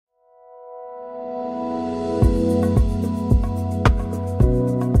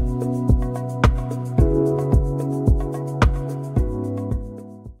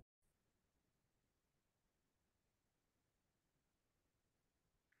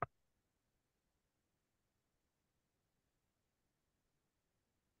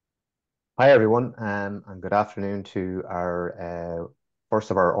Hi, everyone, and good afternoon to our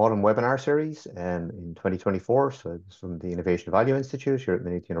first of our autumn webinar series in 2024. So it's from the Innovation Value Institute here at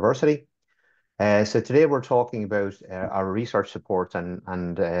Maynooth University. So today we're talking about our research supports and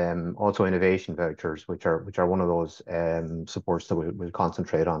also innovation vouchers, which are one of those supports that we'll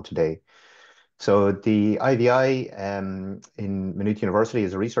concentrate on today. So the IVI in Maynooth University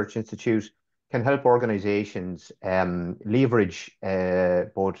as a research institute can help organizations leverage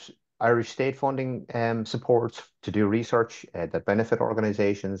both Irish state funding supports to do research that benefit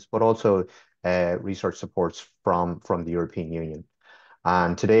organizations, but also research supports from the European Union.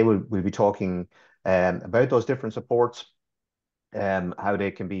 And today we'll be talking about those different supports, how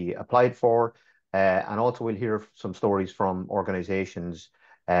they can be applied for, and also we'll hear some stories from organizations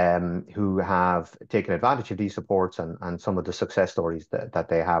who have taken advantage of these supports and some of the success stories that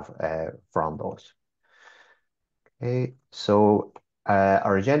they have from those. Okay, so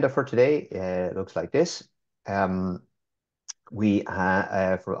our agenda for today looks like this. Um,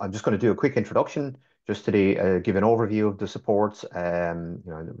 I'm just going to do a quick introduction just to give an overview of the supports.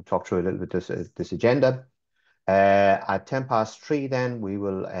 We'll talk through a little bit this agenda. At 3:10, then we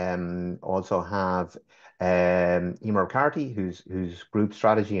will also have Emer Carty, who's Group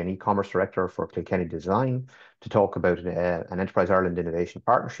Strategy and E-commerce Director for Kilkenny Design, to talk about an Enterprise Ireland Innovation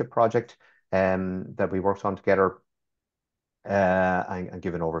Partnership project that we worked on together and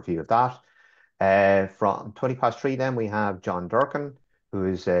give an overview of that. From 3:20, then we have John Durkin, who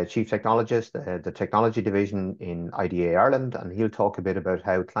is Chief Technologist, the Technology Division in IDA Ireland, and he'll talk a bit about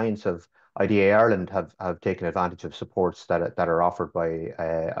how clients of IDA Ireland have taken advantage of supports that are offered by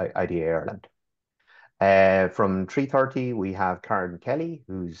IDA Ireland. From 3:30, we have Karen Kelly,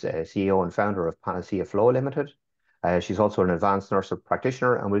 who's CEO and founder of Panacea Flow Limited. She's also an advanced nurse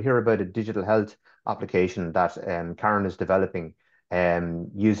practitioner, and we'll hear about a digital health application that Karen is developing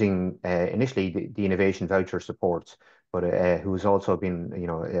using initially the innovation voucher supports, but who's also been,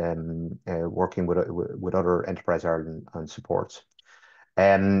 working with other Enterprise Ireland and supports.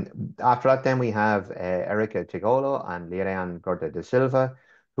 After that, then we have Erica Tigolo and Leanne Gorda de Silva,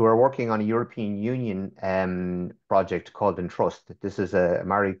 who are working on a European Union project called Entrust. This is a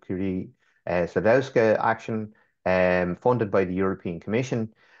Marie Curie Skłodowska action funded by the European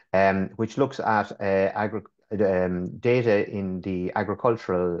Commission, which looks at data in the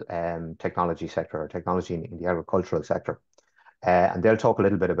agricultural technology sector, or technology in the agricultural sector. And they'll talk a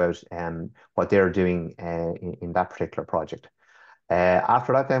little bit about what they're doing in that particular project.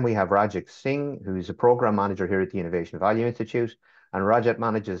 After that, then we have Rajat Singh, who's a program manager here at the Innovation Value Institute. And Rajat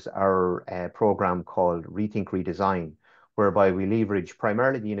manages our program called Rethink Redesign, whereby we leverage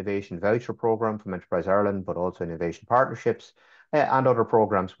primarily the innovation voucher program from Enterprise Ireland, but also innovation partnerships and other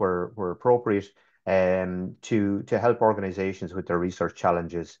programs where appropriate to help organizations with their research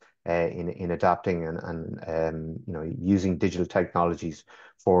challenges in adapting and using digital technologies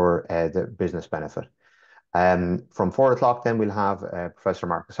for the business benefit. From 4 o'clock, then we'll have Professor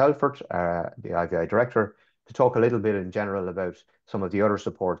Marcus Helfert, the IVI Director, to talk a little bit in general about some of the other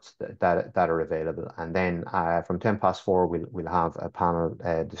supports that are available. And then from 4:10, we'll have a panel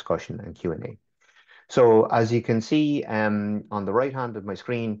discussion and Q&A. So as you can see on the right hand of my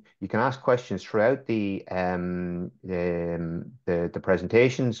screen, you can ask questions throughout the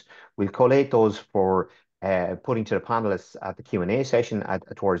presentations. We'll collate those for putting to the panelists at the Q&A session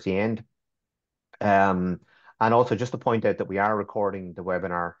towards the end. And also just to point out that we are recording the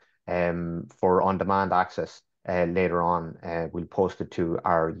webinar for on-demand access later on. We'll post it to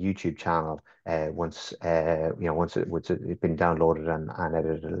our YouTube channel once it's been downloaded and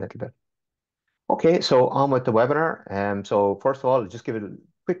edited a little bit. Okay, so on with the webinar. So first of all, just give it a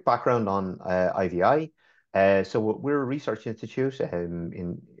quick background on IVI. So we're a research institute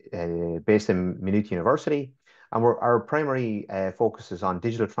based in Maynooth University, and our primary focus is on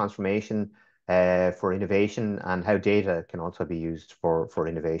digital transformation for innovation and how data can also be used for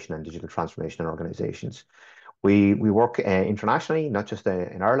innovation and digital transformation in organizations. We work internationally, not just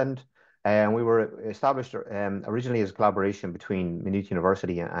in Ireland. And we were established originally as a collaboration between Maynooth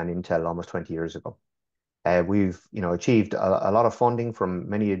University and Intel almost 20 years ago. We've achieved a lot of funding from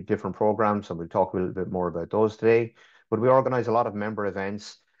many different programs, and we'll talk a little bit more about those today. But we organize a lot of member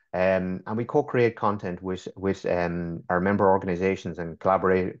events, and we co-create content with our member organizations and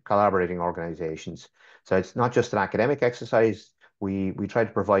collaborating organizations. So it's not just an academic exercise. We try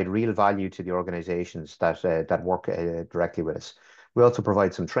to provide real value to the organizations that work directly with us. We also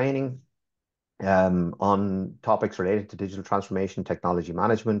provide some training on topics related to digital transformation, technology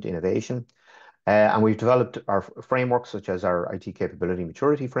management, innovation. And we've developed our frameworks, such as our IT capability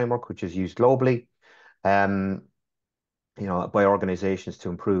maturity framework, which is used globally. by organizations to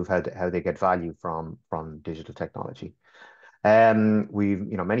improve how they get value from digital technology. We've,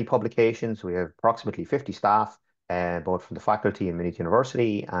 many publications. We have approximately 50 staff, both from the faculty in Maynooth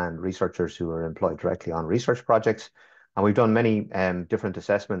University and researchers who are employed directly on research projects. And we've done many different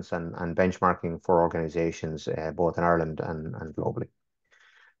assessments and benchmarking for organizations, both in Ireland and globally.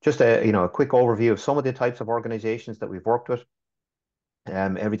 Just a quick overview of some of the types of organizations that we've worked with.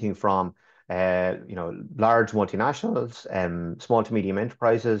 Everything from large multinationals, small to medium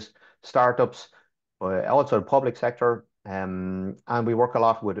enterprises, startups, also the public sector, and we work a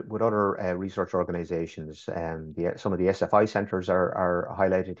lot with other research organizations. Some of the SFI centres are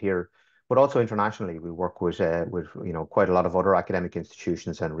highlighted here, but also internationally, we work with quite a lot of other academic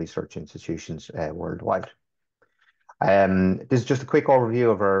institutions and research institutions worldwide. This is just a quick overview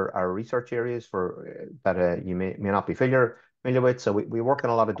of our research areas for that you may not be familiar with. So we work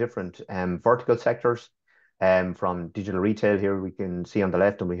in a lot of different vertical sectors, from digital retail here we can see on the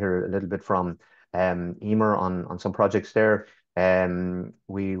left, and we hear a little bit from Emer on some projects there.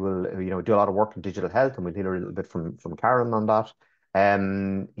 We will do a lot of work in digital health, and we'll hear a little bit from Karen on that.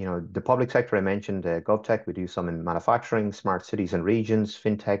 The public sector I mentioned, GovTech, we do some in manufacturing, smart cities and regions,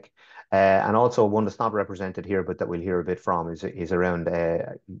 fintech. And also one that's not represented here, but that we'll hear a bit from is around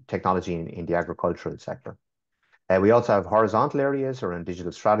technology in the agricultural sector. We also have horizontal areas around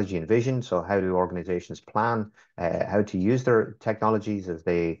digital strategy and vision. So how do organizations plan how to use their technologies as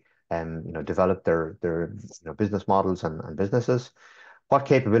they develop their business models and businesses? What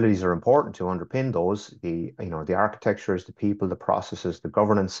capabilities are important to underpin those? The architectures, the people, the processes, the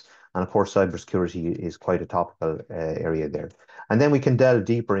governance, and of course, cybersecurity is quite a topical area there. And then we can delve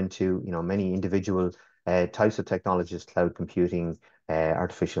deeper into many individual types of technologies: cloud computing,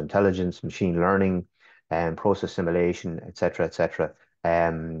 artificial intelligence, machine learning, and process simulation, et cetera,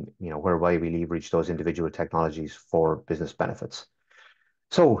 whereby we leverage those individual technologies for business benefits.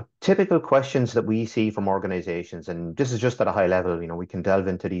 So typical questions that we see from organizations, and this is just at a high level, we can delve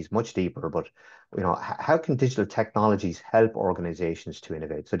into these much deeper, but, how can digital technologies help organizations to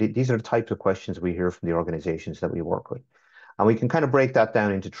innovate? So these are the types of questions we hear from the organizations that we work with. And we can kind of break that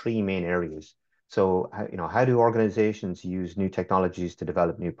down into three main areas. So, how do organizations use new technologies to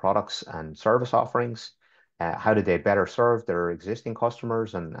develop new products and service offerings? How do they better serve their existing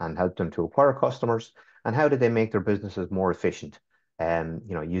customers and help them to acquire customers? And how do they make their businesses more efficient?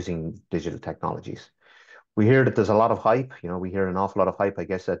 Using digital technologies. We hear that there's a lot of hype. We hear an awful lot of hype, I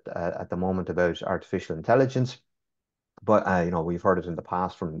guess, at the moment about artificial intelligence. But we've heard it in the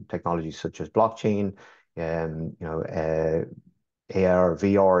past from technologies such as blockchain, AR,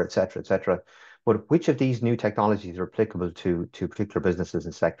 VR, et cetera. But which of these new technologies are applicable to particular businesses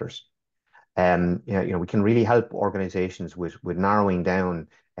and sectors? We can really help organizations with narrowing down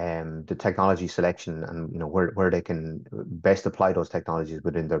the technology selection and where they can best apply those technologies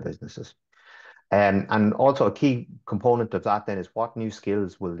within their businesses. And also a key component of that then is what new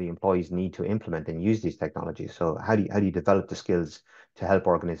skills will the employees need to implement and use these technologies? So how do you develop the skills to help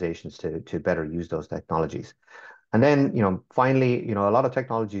organizations to better use those technologies? And then, finally, a lot of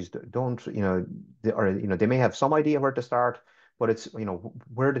technologies don't, they may have some idea where to start, but it's,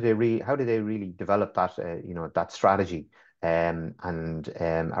 how do they really develop that, that strategy and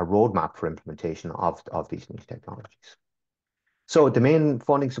a roadmap for implementation of these new technologies? So the main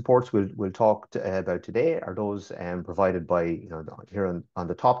funding supports we'll talk about today are those provided by, here on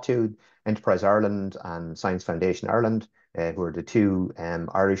the top two, Enterprise Ireland and Science Foundation Ireland, who are the two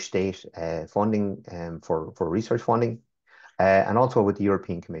Irish state funding for research funding, and also with the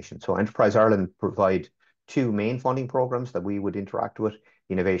European Commission. So Enterprise Ireland provide two main funding programs that we would interact with: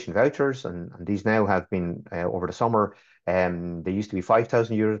 innovation vouchers, and these now have been over the summer. They used to be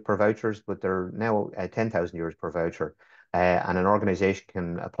 €5,000 per vouchers, but they're now €10,000 per voucher. And an organization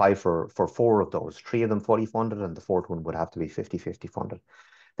can apply for four of those, three of them fully funded, and the fourth one would have to be 50-50 funded.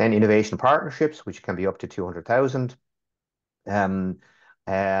 Then innovation partnerships, which can be up to 200,000. And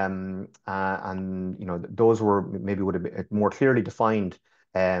those were maybe would have been a more clearly defined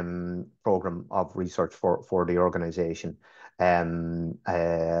program of research for the organization. And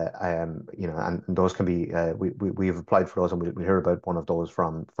those can be we have applied for those, and we hear about one of those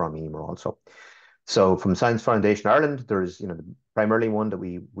from Emer also. So from Science Foundation Ireland, there's the primarily one that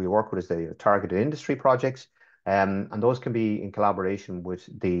we work with is the targeted industry projects. And those can be in collaboration with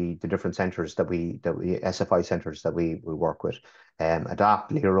the different centres that we SFI centres that we work with.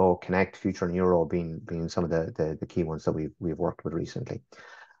 Adapt, Lero, Connect, Future and Euro being some of the key ones that we've worked with recently.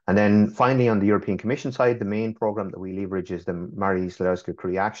 And then finally, on the European Commission side, the main program that we leverage is the Marie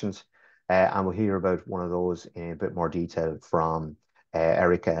Slodowska-Curie Actions. And we'll hear about one of those in a bit more detail from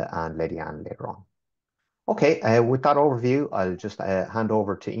Erica and Lady Anne later on. Okay, with that overview, I'll just hand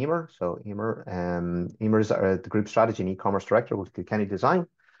over to Emer. So Emer is the Group Strategy and E-commerce Director with Kilkenny Design.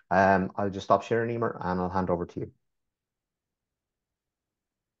 I'll just stop sharing, Emer, and I'll hand over to you.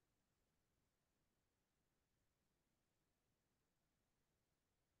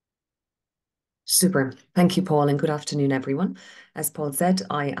 Super. Thank you, Paul, and good afternoon, everyone. As Paul said,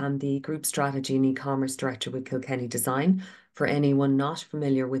 I am the Group Strategy and E-commerce Director with Kilkenny Design. For anyone not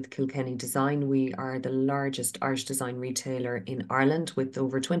familiar with Kilkenny Design, we are the largest Irish design retailer in Ireland with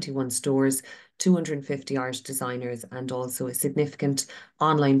over 21 stores, 250 Irish designers, and also a significant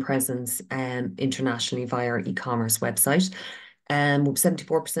online presence internationally via our e-commerce website.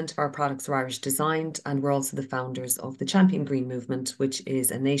 74% of our products are Irish designed, and we're also the founders of the Champion Green Movement, which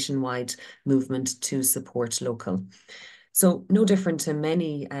is a nationwide movement to support local. So no different to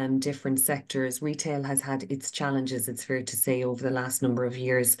many different sectors, retail has had its challenges, it's fair to say, over the last number of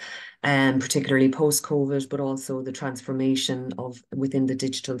years, particularly post-COVID, but also the transformation of within the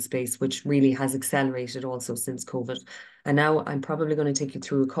digital space, which really has accelerated also since COVID. And now I'm probably going to take you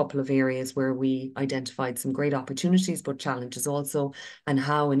through a couple of areas where we identified some great opportunities, but challenges also, and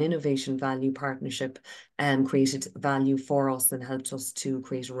how an innovation value partnership created value for us and helped us to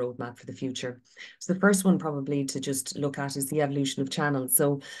create a roadmap for the future. So the first one probably to just look at is the evolution of channels.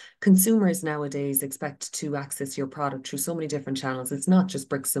 So consumers nowadays expect to access your product through so many different channels. It's not just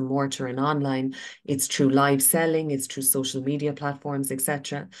bricks and mortar and online, it's through live selling, it's through social media platforms,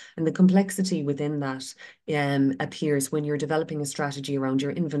 etc. And the complexity within that appears when you're developing a strategy around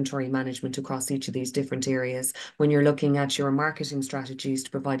your inventory management across each of these different areas, when you're looking at your marketing strategies to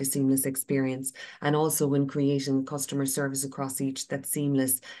provide a seamless experience, and also when creating customer service across each that's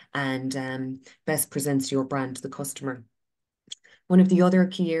seamless and best presents your brand to the customer. One of the other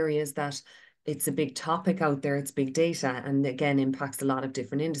key areas that it's a big topic out there, it's big data, and again impacts a lot of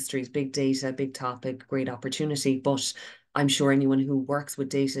different industries. Big data, big topic, great opportunity, but I'm sure anyone who works with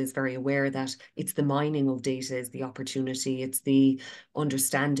data is very aware that it's the mining of data is the opportunity. It's the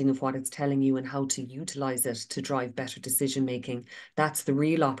understanding of what it's telling you and how to utilize it to drive better decision making. That's the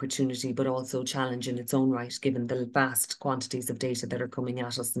real opportunity, but also challenge in its own right, given the vast quantities of data that are coming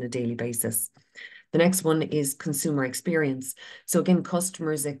at us on a daily basis. The next one is consumer experience. So again,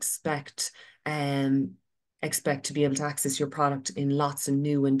 customers expect to be able to access your product in lots of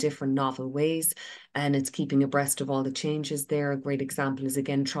new and different novel ways, and it's keeping abreast of all the changes there. A great example is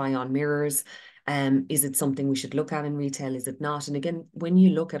again try on mirrors. Is it something we should look at in retail? Is it not? And again, when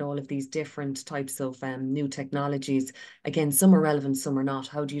you look at all of these different types of new technologies, again, some are relevant, some are not.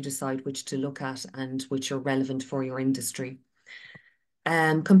 How do you decide which to look at and which are relevant for your industry?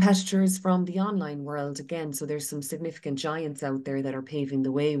 Competitors from the online world again. So there's some significant giants out there that are paving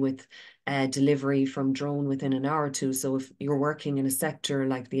the way with delivery from drone within an hour or two. So if you're working in a sector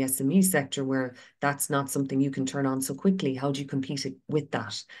like the SME sector where that's not something you can turn on so quickly, how do you compete with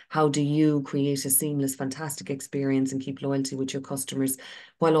that? How do you create a seamless, fantastic experience and keep loyalty with your customers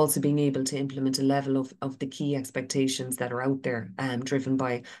while also being able to implement a level of the key expectations that are out there, driven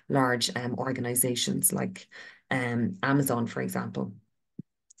by large organizations like Amazon, for example.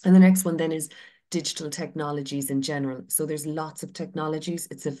 And the next one then is digital technologies in general. So there's lots of technologies.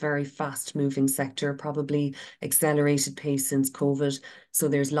 It's a very fast moving sector, probably accelerated pace since COVID. So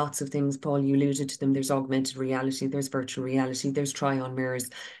there's lots of things, Paul, you alluded to them. There's augmented reality, there's virtual reality, there's try on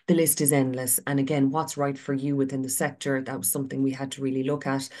mirrors. The list is endless. And again, what's right for you within the sector? That was something we had to really look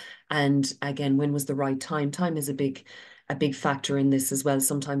at. And again, when was the right time? Time is a big factor in this as well.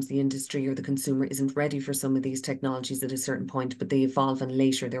 Sometimes the industry or the consumer isn't ready for some of these technologies at a certain point, but they evolve and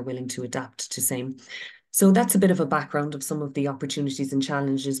later they're willing to adapt to same. So that's a bit of a background of some of the opportunities and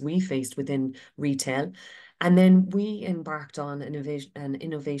challenges we faced within retail. And then we embarked on an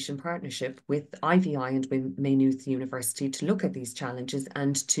innovation partnership with IVI and with Maynooth University to look at these challenges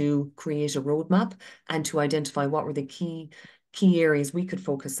and to create a roadmap and to identify what were the key areas we could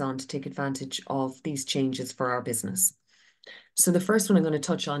focus on to take advantage of these changes for our business. So the first one I'm going to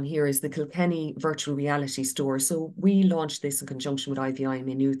touch on here is the Kilkenny virtual reality store. So we launched this in conjunction with IVI and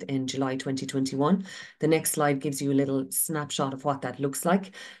Maynooth in July 2021. The next slide gives you a little snapshot of what that looks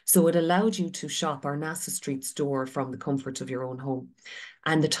like. So it allowed you to shop our NASA Street store from the comfort of your own home.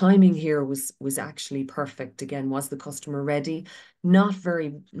 And the timing here was actually perfect. Again, was the customer ready? Not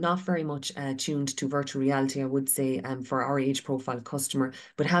very much tuned to virtual reality, I would say, for our age profile customer.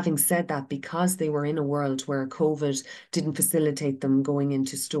 But having said that, because they were in a world where COVID didn't facilitate them going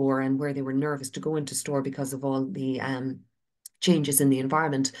into store and where they were nervous to go into store because of all the changes in the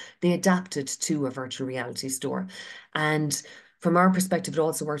environment, they adapted to a virtual reality store. And From our perspective, it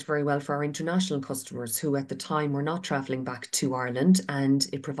also worked very well for our international customers who at the time were not travelling back to Ireland, and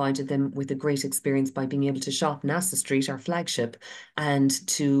it provided them with a great experience by being able to shop NASA Street, our flagship, and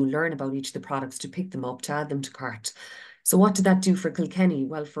to learn about each of the products, to pick them up, to add them to cart. So what did that do for Kilkenny?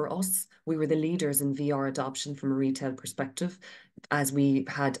 Well, for us, we were the leaders in VR adoption from a retail perspective, as we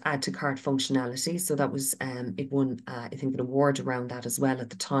had add to cart functionality. So that was, it won, I think, an award around that as well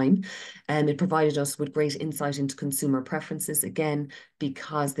at the time. And it provided us with great insight into consumer preferences, again,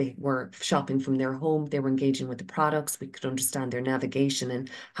 because they were shopping from their home, they were engaging with the products, we could understand their navigation and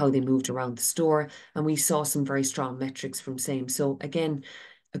how they moved around the store. And we saw some very strong metrics from same. So again,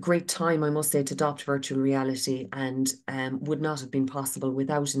 a great time, I must say, to adopt virtual reality, and would not have been possible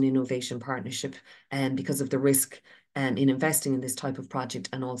without an innovation partnership, because of the risk in investing in this type of project,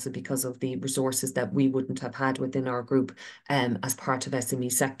 and also because of the resources that we wouldn't have had within our group as part of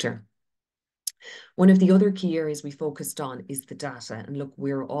SME sector. One of the other key areas we focused on is the data. And look,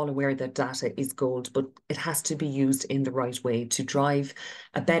 we're all aware that data is gold, but it has to be used in the right way to drive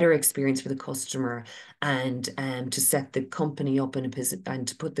a better experience for the customer, and to set the company up in a position, and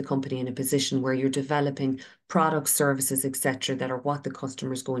to put the company in a position where you're developing products, services, etc., that are what the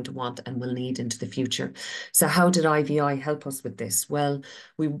customer is going to want and will need into the future. So how did IVI help us with this? Well,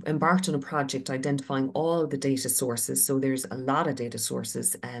 we embarked on a project identifying all the data sources. So there's a lot of data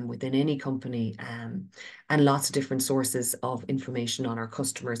sources within any company, and lots of different sources of information on our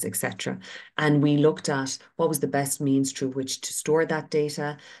customers, etc. And we looked at what was the best means through which to store that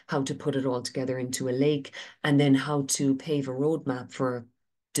data, how to put it all together into a lake, and then how to pave a roadmap for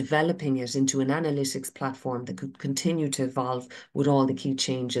developing it into an analytics platform that could continue to evolve with all the key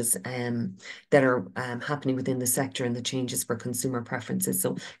changes that are happening within the sector and the changes for consumer preferences.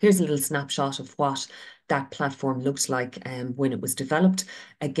 So here's a little snapshot of what that platform looked like when it was developed.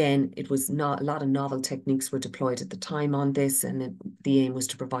 Again, it was not a lot of novel techniques were deployed at the time on this, and the aim was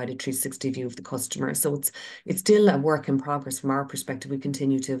to provide a 360 view of the customer. So it's still a work in progress from our perspective. We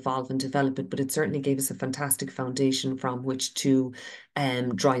continue to evolve and develop it, but it certainly gave us a fantastic foundation from which to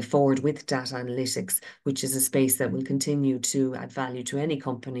drive forward with data analytics, which is a space that will continue to add value to any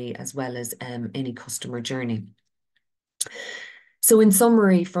company as well as any customer journey. So in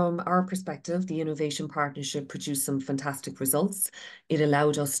summary, from our perspective, the innovation partnership produced some fantastic results. It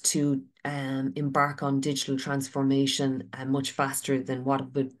allowed us to embark on digital transformation much faster than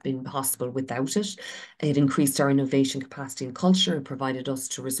what would have been possible without it. It increased our innovation capacity and culture. It provided us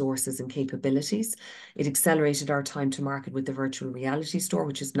to resources and capabilities. It accelerated our time to market with the virtual reality store,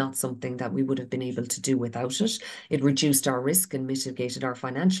 which is not something that we would have been able to do without it. It reduced our risk and mitigated our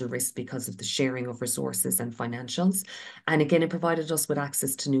financial risk because of the sharing of resources and financials. And again, it provided us with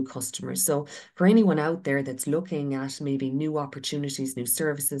access to new customers. So for anyone out there that's looking at maybe new opportunities, new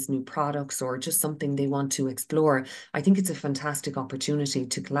services, new products, or just something they want to explore, I think it's a fantastic opportunity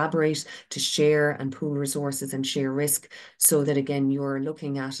to collaborate, to share and pool resources and share risk, so that again, you're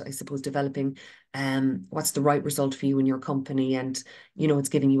looking at, I suppose, developing what's the right result for you and your company, and it's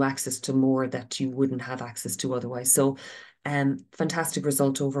giving you access to more that you wouldn't have access to otherwise. So fantastic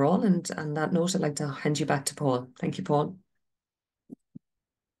result overall. And on that note, I'd like to hand you back to Paul. Thank you, Paul.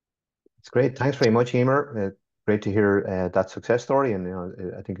 It's great. Thanks very much, Emer. Great to hear that success story, and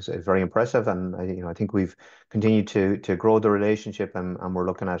I think it's very impressive. And I think we've continued to grow the relationship, and we're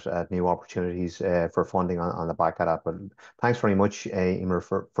looking at new opportunities for funding on the back of that. But thanks very much, Emer,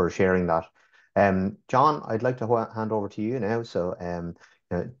 for sharing that. John, I'd like to hand over to you now. So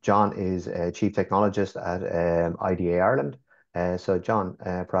John is a chief technologist at IDA Ireland. So John,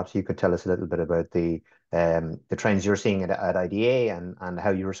 perhaps you could tell us a little bit about the trends you're seeing at IDA, and how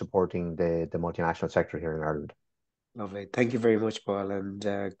you're supporting the multinational sector here in Ireland. Lovely. Thank you very much, Paul, and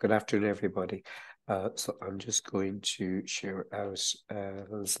good afternoon, everybody. So I'm just going to share out a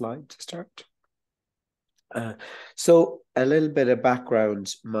little slide to start. So a little bit of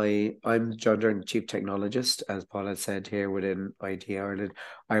background. I'm John Durn, Chief Technologist, as Paul had said, here within IT Ireland.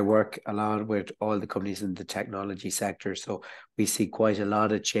 I work a lot with all the companies in the technology sector, so we see quite a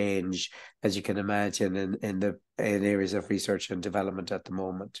lot of change, as you can imagine, in areas of research and development at the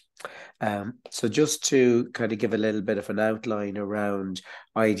moment. So just to kind of give a little bit of an outline around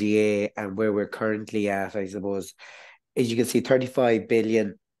IDA and where we're currently at, I suppose, as you can see, 35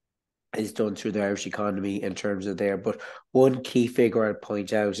 billion is done through the Irish economy in terms of there. But one key figure I'd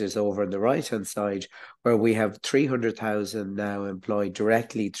point out is over on the right-hand side, where we have 300,000 now employed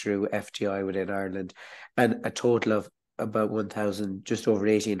directly through FDI within Ireland, and a total of about 1,000, just over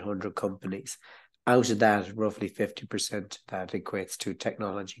 1,800 companies. Out of that, roughly 50% that equates to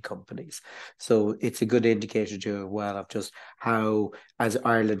technology companies. So it's a good indicator too, well, of just how, as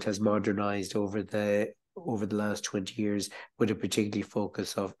Ireland has modernised over the over the last 20 years, with a particular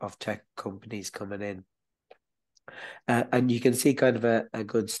focus of tech companies coming in. And you can see kind of a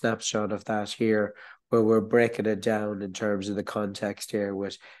good snapshot of that here, where we're breaking it down in terms of the context here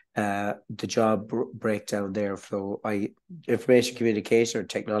with the job breakdown there. So information communication or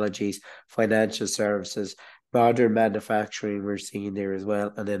technologies, financial services, modern manufacturing we're seeing there as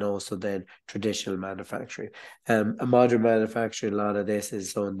well, and then also then traditional manufacturing. A modern manufacturing, a lot of this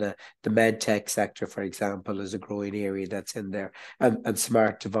is on the med tech sector, for example, is a growing area that's in there, and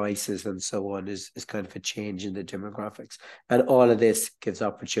smart devices and so on is kind of a change in the demographics, and all of this gives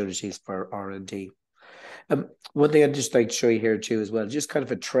opportunities for R&D. One thing I'd just like to show you here too as well, just kind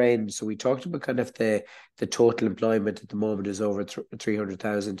of a trend. So we talked about kind of the total employment at the moment is over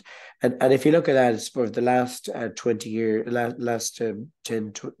 300,000. And if you look at that, it's for the last 20 years, last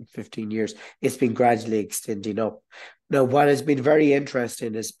 10 to 15 years, it's been gradually extending up. Now, what has been very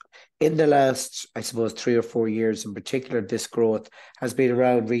interesting is in the last, I suppose, 3 or 4 years in particular, this growth has been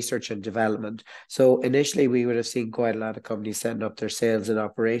around research and development. So initially, we would have seen quite a lot of companies setting up their sales and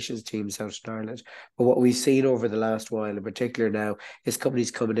operations teams out in Ireland. But what we've seen over the last while, in particular now, is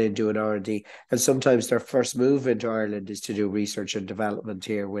companies coming in doing R&D. And sometimes their first move into Ireland is to do research and development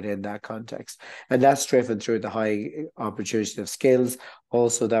here within that context. And that's driven through the high opportunity of skills,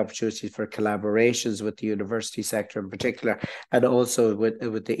 also the opportunities for collaborations with the university sector in particular, and also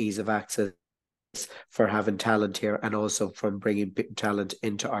with the ease of access for having talent here, and also from bringing talent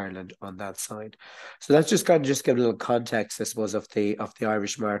into Ireland on that side. So that's just kind of just give a little context, I suppose, of the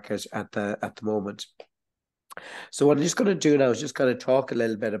Irish market at the moment. So what I'm just going to do now is just kind of talk a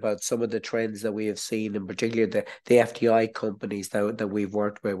little bit about some of the trends that we have seen, in particular the FDI companies that we've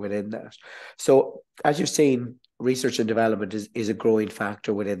worked with within that. So as you've seen, research and development is a growing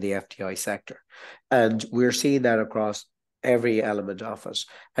factor within the FDI sector. And we're seeing that across every element of it.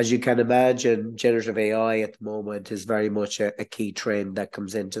 As you can imagine, generative AI at the moment is very much a key trend that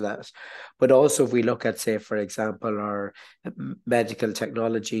comes into that. But also if we look at, say, for example, our medical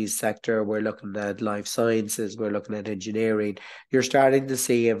technologies sector, we're looking at life sciences, we're looking at engineering, you're starting to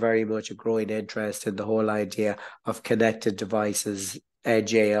see a very much a growing interest in the whole idea of connected devices,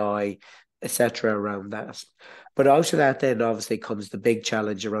 edge AI, etc. around that. But out of that then obviously comes the big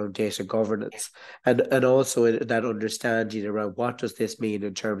challenge around data governance, and also that understanding around what does this mean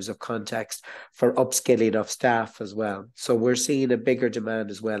in terms of context for upskilling of staff as well. So we're seeing a bigger demand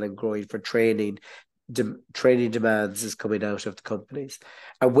as well and growing for training. Training demands is coming out of the companies.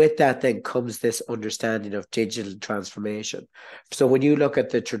 And with that then comes this understanding of digital transformation. So when you look at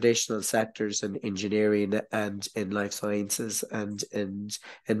the traditional sectors in engineering and in life sciences and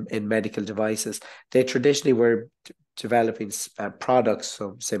in medical devices, they traditionally were developing products.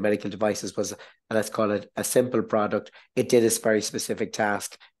 So say medical devices was, let's call it a simple product. It did its very specific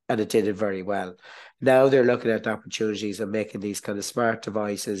task and it did it very well. Now they're looking at opportunities and making these kind of smart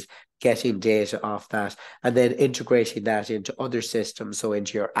devices, getting data off that, and then integrating that into other systems, so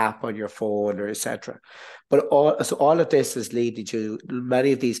into your app on your phone or etc. But all of this is leading to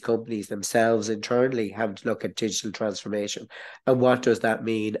many of these companies themselves internally having to look at digital transformation and what does that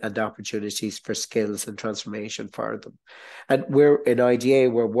mean, and opportunities for skills and transformation for them. And we're in IDA,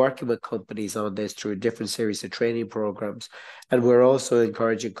 we're working with companies on this through a different series of training programs, and we're also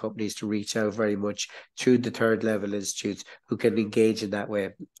encouraging companies to reach out very much through the third level institutes who can engage in that way.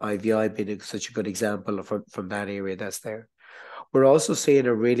 IVI being such a good example from that area that's there. We're also seeing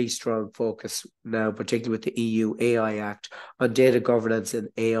a really strong focus now, particularly with the EU AI Act, on data governance and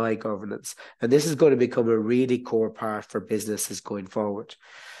AI governance. And this is going to become a really core part for businesses going forward.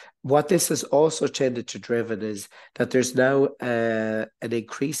 What this has also tended to driven is that there's now an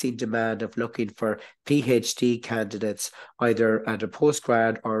increasing demand of looking for PhD candidates, either at a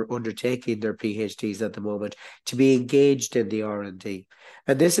postgrad or undertaking their PhDs at the moment, to be engaged in the R&D.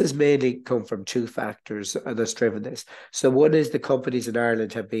 And this has mainly come from two factors that's driven this. So one is the companies in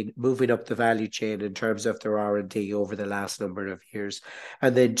Ireland have been moving up the value chain in terms of their R&D over the last number of years.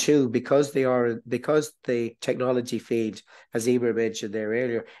 And then two, because the technology field, as Emer mentioned there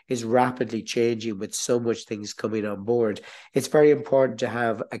earlier, is rapidly changing with so much things coming on board, it's very important to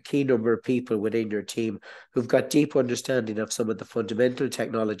have a key number of people within your team who've got deep understanding of some of the fundamental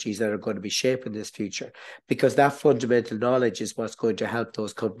technologies that are going to be shaping this future, because that fundamental knowledge is what's going to help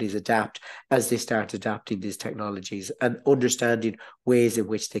those companies adapt as they start adapting these technologies and understanding ways in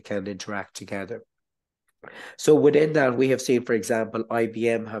which they can interact together. So within that, we have seen, for example,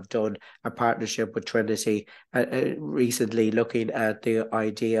 IBM have done a partnership with Trinity recently, looking at the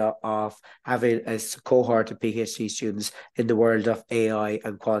idea of having a cohort of PhD students in the world of AI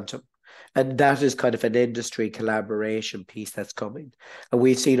and quantum. And that is kind of an industry collaboration piece that's coming. And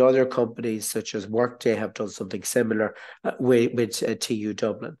we've seen other companies such as Workday have done something similar with TU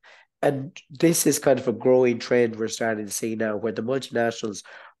Dublin. And this is kind of a growing trend we're starting to see now, where the multinationals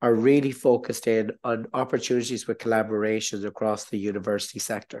are really focused in on opportunities with collaborations across the university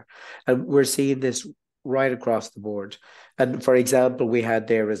sector. And we're seeing this right across the board. And for example, we had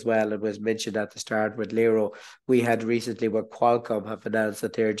there as well, it was mentioned at the start with Lero, we had recently where Qualcomm have announced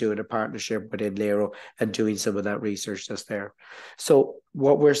that they're doing a partnership within Lero and doing some of that research that's there. So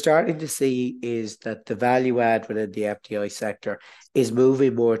what we're starting to see is that the value add within the FDI sector is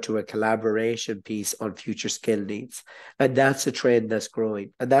moving more to a collaboration piece on future skill needs. And that's a trend that's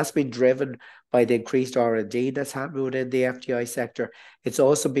growing. And that's been driven by the increased R&D that's happening within the FDI sector. It's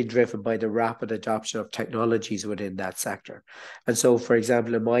also been driven by the rapid adoption of technologies within that sector. And so, for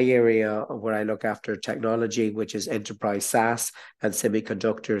example, in my area where I look after technology, which is enterprise SaaS and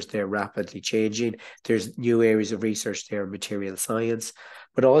semiconductors, they're rapidly changing. There's new areas of research there, material science.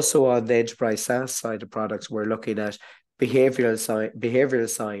 But also on the enterprise SaaS side of products, we're looking at behavioral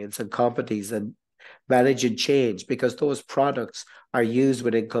science and competencies and managing change, because those products are used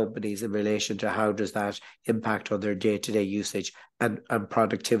within companies in relation to how does that impact on their day-to-day usage and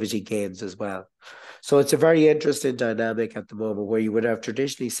productivity gains as well. So it's a very interesting dynamic at the moment where you would have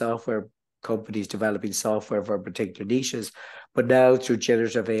traditionally software companies developing software for particular niches, but now through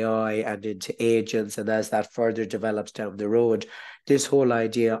generative AI and into agents, and as that further develops down the road, this whole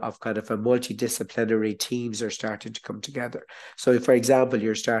idea of kind of a multidisciplinary teams are starting to come together. So for example,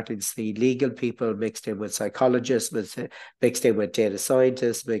 you're starting to see legal people mixed in with psychologists, mixed in with data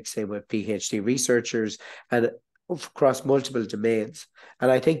scientists, mixed in with PhD researchers, and across multiple domains.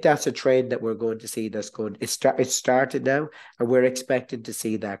 And I think that's a trend that we're going to see that's going, it started now, and we're expecting to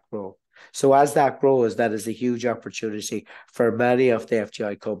see that grow. So as that grows, that is a huge opportunity for many of the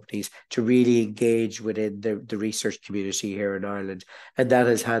FDI companies to really engage within the research community here in Ireland. And that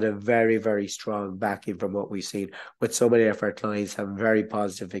has had a very, very strong backing from what we've seen, with so many of our clients having very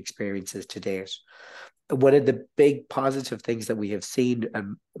positive experiences to date. One of the big positive things that we have seen,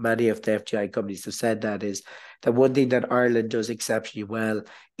 and many of the FDI companies have said that, is that one thing that Ireland does exceptionally well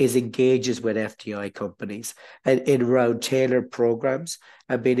is engages with FDI companies and in around tailored programs,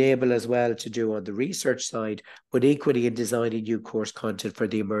 and being able as well to do on the research side, but equally in designing new course content for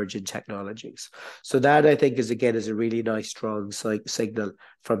the emerging technologies. So that, I think, is a really nice, strong signal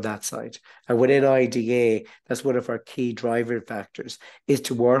from that side. And within IDA, that's one of our key driving factors, is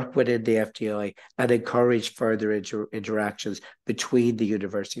to work within the FDI and encourage further interactions between the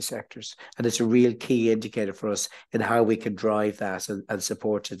university sectors. And it's a real key indicator for us in how we can drive that and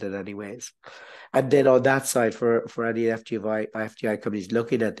support it in any ways. And then on that side, for any FDI companies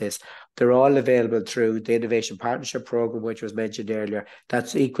looking at this, they're all available through the Innovation Partnership Program, which was mentioned earlier.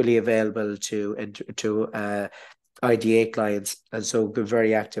 That's equally available to IDA clients, and so we're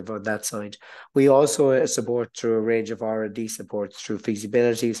very active on that side. We also support through a range of R&D support through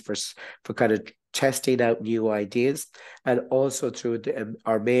feasibilities for kind of testing out new ideas, and also through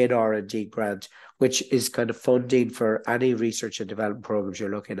our main R&D grant, which is kind of funding for any research and development programs you're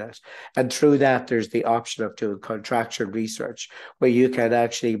looking at. And through that, there's the option of doing contractual research, where you can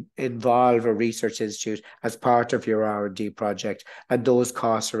actually involve a research institute as part of your R&D project, and those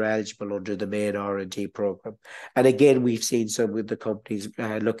costs are eligible under the main R&D program. And again, we've seen some of the companies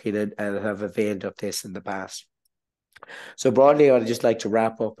looking at and have availed of this in the past. So broadly, I'd just like to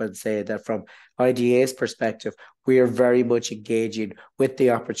wrap up and say that from IDA's perspective, we are very much engaging with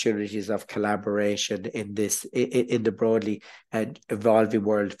the opportunities of collaboration in the broadly evolving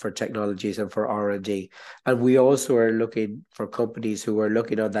world for technologies and for R&D. And we also are looking for companies who are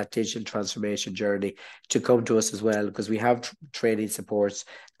looking on that digital transformation journey to come to us as well, because we have training supports,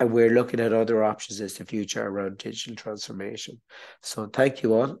 and we're looking at other options in the future around digital transformation. So thank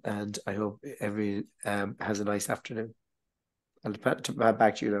you all, and I hope everyone has a nice afternoon. I'll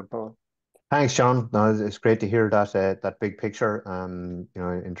back to you now, Paul. Thanks, John. No, it's great to hear that big picture,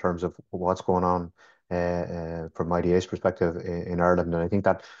 in terms of what's going on from IDA's perspective in Ireland, and I think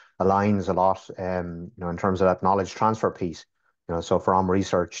that aligns a lot, in terms of that knowledge transfer piece. So from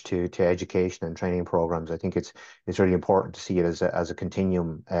research to education and training programs, I think it's really important to see it as a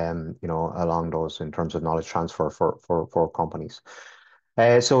continuum, along those in terms of knowledge transfer for companies.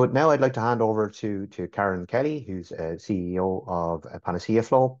 So now I'd like to hand over to Karen Kelly, who's CEO of Panacea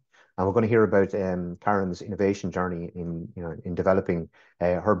Flow, and we're going to hear about Karen's innovation journey in developing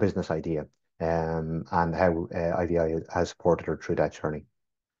her business idea, and how IVI has supported her through that journey.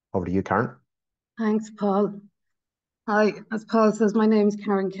 Over to you, Karen. Thanks, Paul. Hi, as Paul says, my name is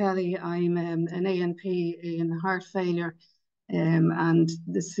Karen Kelly. I'm an ANP in heart failure. and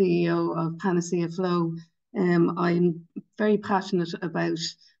the CEO of Panacea Flow. I'm very passionate about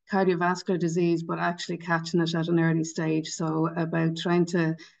cardiovascular disease, but actually catching it at an early stage. So about trying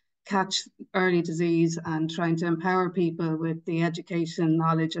to catch early disease and trying to empower people with the education,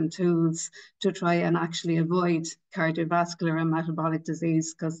 knowledge and tools to try and actually avoid cardiovascular and metabolic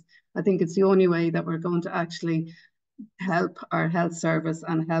disease, because I think it's the only way that we're going to actually help our health service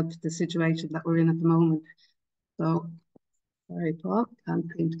and help the situation that we're in at the moment. So, sorry, Paul, can't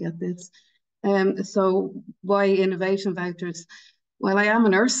seem to get this. So why innovation vouchers? Well, I am a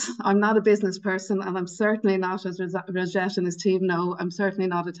nurse. I'm not a business person, and I'm certainly not, as Rosette and his team know, I'm certainly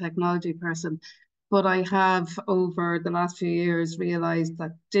not a technology person. But I have, over the last few years, realised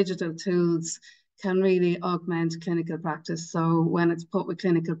that digital tools can really augment clinical practice. So when it's put with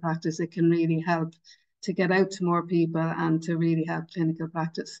clinical practice, it can really help to get out to more people and to really help clinical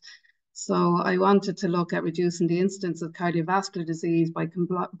practice. So I wanted to look at reducing the incidence of cardiovascular disease by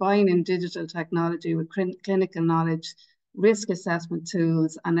combining digital technology with clinical knowledge, risk assessment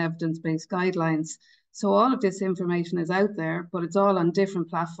tools and evidence-based guidelines. So all of this information is out there, but it's all on different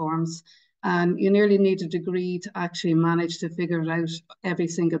platforms. And you nearly need a degree to actually manage to figure it out, every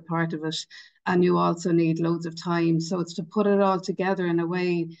single part of it. And you also need loads of time. So it's to put it all together in a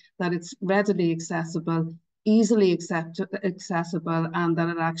way that it's readily accessible, easily accessible, and that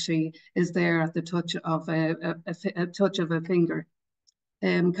it actually is there at the touch of a finger.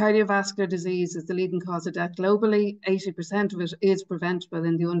 Cardiovascular disease is the leading cause of death globally. 80% of it is preventable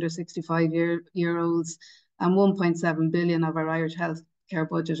in the under 65-year-olds, and 1.7 billion of our Irish healthcare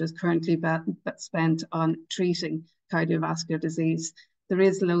budget is currently spent on treating cardiovascular disease. There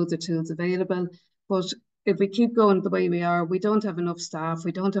is loads of tools available, but if we keep going the way we are, we don't have enough staff,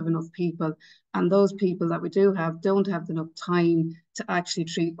 we don't have enough people, and those people that we do have don't have enough time to actually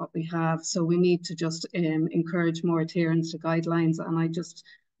treat what we have. So we need to just encourage more adherence to guidelines. And I just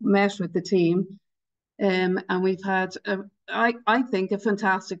met with the team, and we've had, I think, a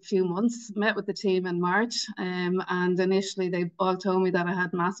fantastic few months. Met with the team in March, and initially they all told me that I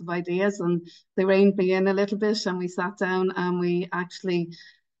had massive ideas, and they reined me in a little bit, and we sat down and we actually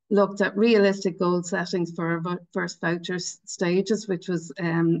looked at realistic goal settings for our first voucher stages, which was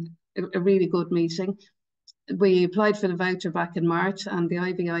a really good meeting. We applied for the voucher back in March, and the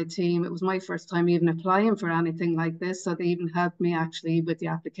IVI team, it was my first time even applying for anything like this, so they even helped me actually with the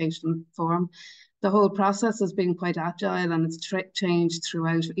application form. The whole process has been quite agile, and it's changed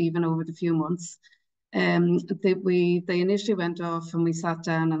throughout, even over the few months. They initially went off and we sat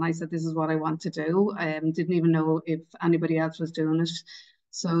down and I said, this is what I want to do. Didn't even know if anybody else was doing it.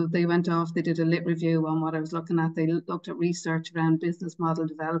 So they went off, they did a lit review on what I was looking at. They looked at research around business model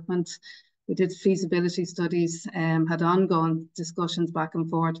development. We did feasibility studies, had ongoing discussions back and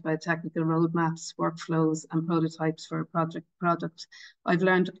forth about technical roadmaps, workflows and prototypes for a product. I've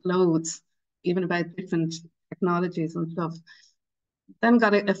learned loads, even about different technologies and stuff. Then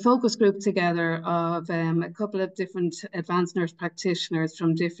got a focus group together of a couple of different advanced nurse practitioners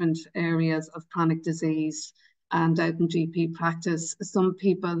from different areas of chronic disease and out in GP practice. Some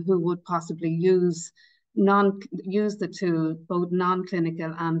people who would possibly use the tool, both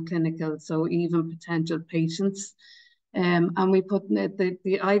non-clinical and clinical, so even potential patients. And we put the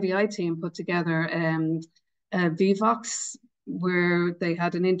IVI team put together VVOX, where they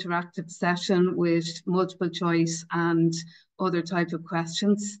had an interactive session with multiple choice and other type of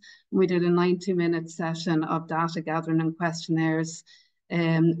questions. We did a 90-minute session of data gathering and questionnaires,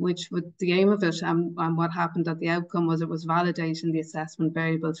 which with the aim of it and what happened at the outcome was it was validating the assessment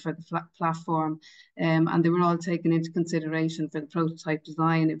variables for the platform, and they were all taken into consideration for the prototype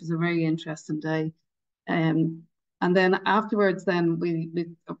design. It was a very interesting day. And then afterwards, then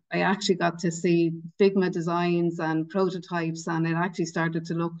I actually got to see Figma designs and prototypes, and it actually started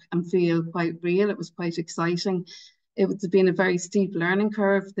to look and feel quite real. It was quite exciting. It's been a very steep learning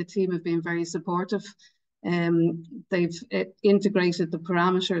curve. The team have been very supportive. They've integrated the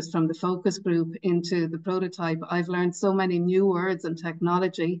parameters from the focus group into the prototype. I've learned so many new words and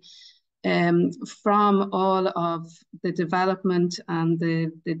technology from all of the development and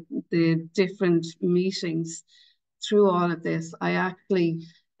the different meetings. Through all of this, I actually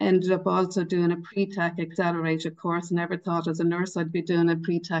ended up also doing a pre-tech accelerator course. Never thought as a nurse I'd be doing a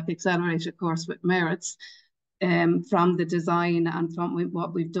pre-tech accelerator course with merits. From the design and from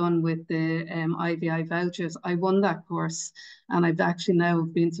what we've done with the IVI vouchers. I won that course, and I've actually now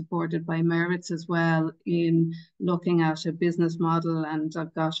been supported by merits as well in looking at a business model, and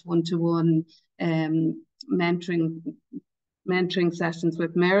I've got one-to-one mentoring mentoring sessions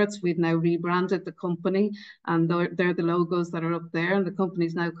with Merits. We've now rebranded the company, and they're the logos that are up there. And the company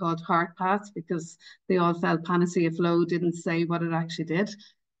is now called Heart Paths because they all felt Panacea Flow didn't say what it actually did,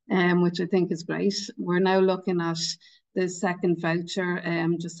 which I think is great. We're now looking at the second voucher.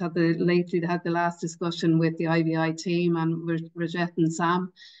 Just lately had the last discussion with the IVI team and Rajette and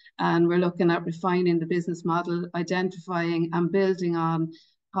Sam. And we're looking at refining the business model, identifying and building on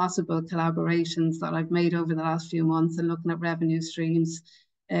possible collaborations that I've made over the last few months, and looking at revenue streams,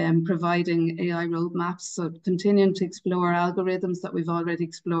 providing AI roadmaps. So continuing to explore algorithms that we've already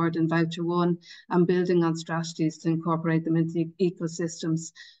explored in Voucher 1 and building on strategies to incorporate them into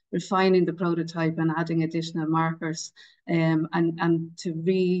ecosystems, refining the prototype and adding additional markers, and to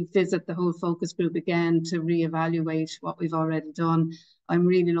revisit the whole focus group again to reevaluate what we've already done. I'm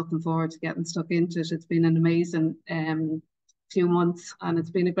really looking forward to getting stuck into it. It's been an amazing few months and it's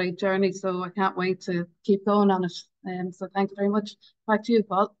been a great journey. So I can't wait to keep going on it. So thank you very much. Back to you,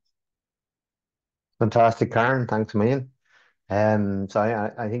 Paul. Fantastic, Karen. Thanks a million.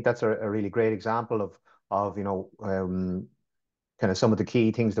 So I think that's a really great example of kind of some of the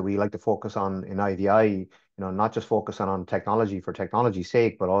key things that we like to focus on in IVI, not just focusing on technology for technology's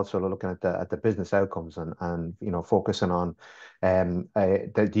sake, but also looking at the business outcomes and focusing on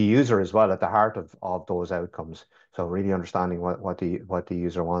the user as well at the heart of those outcomes. So really understanding what the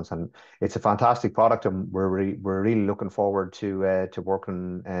user wants, and it's a fantastic product, and we're really looking forward to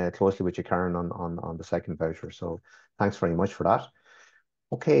working closely with you, Karen, on the second voucher. So thanks very much for that.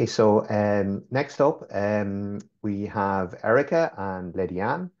 Okay, so next up, we have Erica and Lady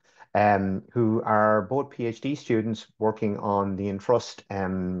Anne, who are both PhD students working on the Entrust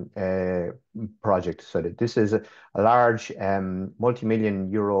project. So this is a large multi-million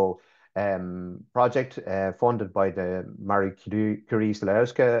euro project funded by the Marie Curie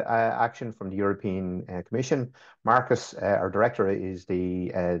Slawska action from the European Commission. Marcus, our director, is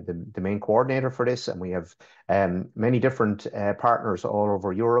the main coordinator for this, and we have many different partners all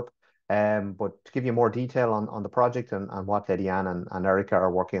over Europe. But to give you more detail on the project and what Lady Anne and Erica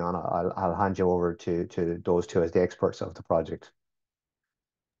are working on, I'll hand you over to those two as the experts of the project.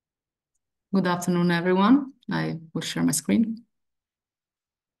 Good afternoon, everyone. I will share my screen.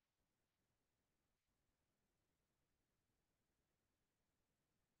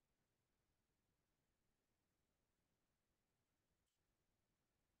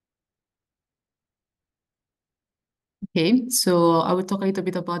 Okay, so I will talk a little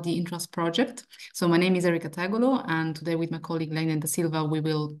bit about the Entrust project. So my name is Erica Tegolo, and today with my colleague Lena da Silva, we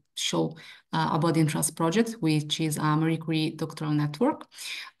will show about the Entrust project, which is a Marie Curie doctoral network.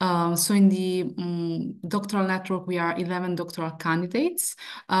 So in the doctoral network, we are 11 doctoral candidates,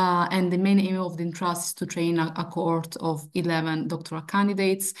 and the main aim of the Entrust is to train a cohort of 11 doctoral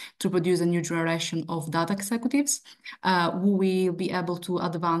candidates to produce a new generation of data executives who will be able to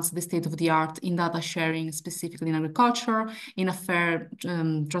advance the state of the art in data sharing, specifically in agriculture, in a fair,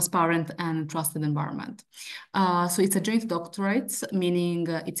 transparent, and trusted environment. So it's a joint doctorate, meaning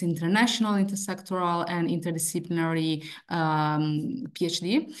it's international, intersectoral, and interdisciplinary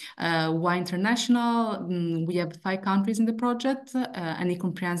PhD. Why international? We have 5 countries in the project, and it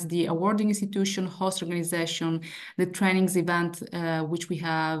comprehendes the awarding institution, host organization, the trainings event, which we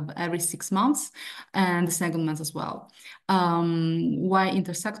have every 6 months, and the secondments as well. Why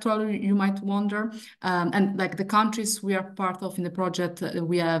intersectoral, you might wonder? And like the countries we are part of in the project,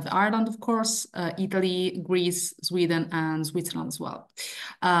 we have Ireland, of course, Italy, Greece, Sweden, and Switzerland as well.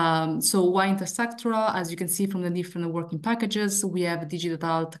 So why intersectoral? As you can see from the different working packages, we have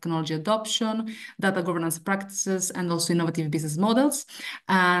digital technology adoption, data governance practices, and also innovative business models.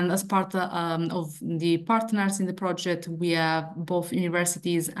 And as part of the partners in the project, we have both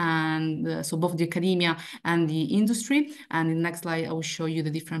universities and so both the academia and the industry. And in the next slide, I will show you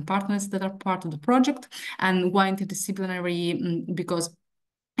the different partners that are part of the project. And why interdisciplinary? Because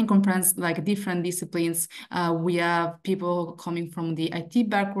it comprehends like different disciplines. We have people coming from the IT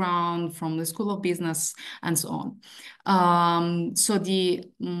background, from the School of Business, and so on. So the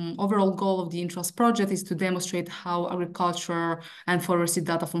overall goal of the Entrust project is to demonstrate how agriculture and forestry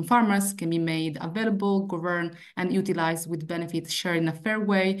data from farmers can be made available, governed, and utilized with benefits shared in a fair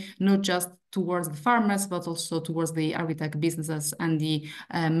way, not just towards the farmers, but also towards the agri-tech businesses and the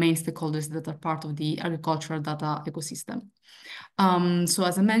main stakeholders that are part of the agricultural data ecosystem. So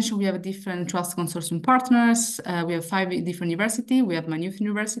as I mentioned, we have different trust consortium partners. We have 5 different universities. We have Maynooth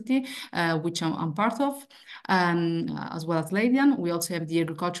University, which I'm part of, as well as Leiden. We also have the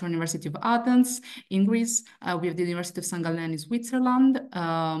Agricultural University of Athens in Greece. We have the University of St. Gallen in Switzerland.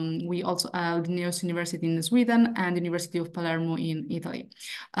 We also have the Neos University in Sweden and the University of Palermo in Italy.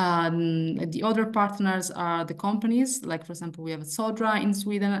 The other partners are the companies, like for example, we have Sodra in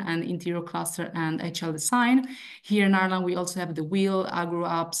Sweden and Interior Cluster and HL Design. Here in Ireland, we also have the Wheel, Agro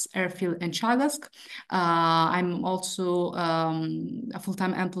Apps, Airfield, and Chagask. I'm also a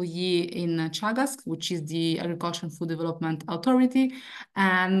full-time employee in Chagask, which is the Agriculture and Food Development Authority.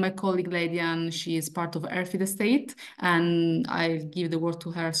 And my colleague Ladian, she is part of Airfield Estate, and I give the word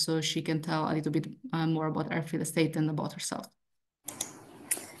to her so she can tell a little bit more about Airfield Estate and about herself.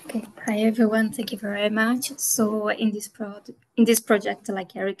 Okay, hi everyone, thank you very much. So in this project,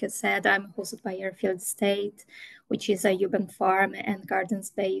 like Erica said, I'm hosted by Airfield Estate, which is a urban farm and gardens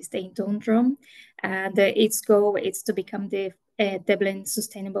based in Dundrum. And its goal is to become the Dublin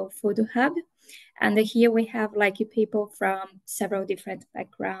Sustainable Food Hub. And here we have like people from several different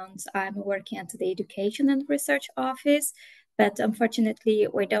backgrounds. I'm working at the Education and Research Office, but unfortunately,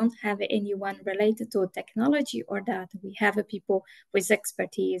 we don't have anyone related to technology or data. We have people with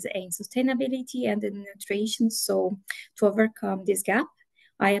expertise in sustainability and in nutrition. So to overcome this gap,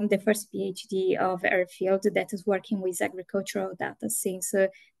 I am the first PhD of Airfield that is working with agricultural data, since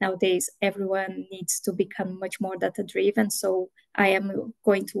nowadays everyone needs to become much more data driven. So I am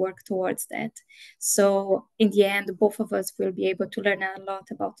going to work towards that. So in the end, both of us will be able to learn a lot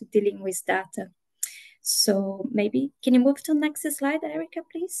about dealing with data. So maybe, can you move to the next slide, Erica,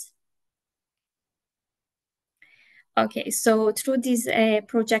 please? Okay, so through this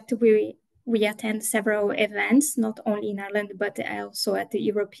project, we attend several events, not only in Ireland, but also at the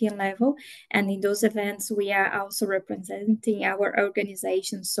European level. And in those events, we are also representing our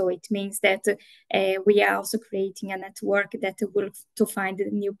organization. So it means that we are also creating a network that will to find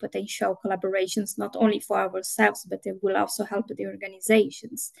new potential collaborations, not only for ourselves, but it will also help the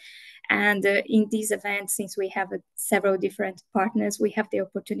organizations. And in these events, since we have several different partners, we have the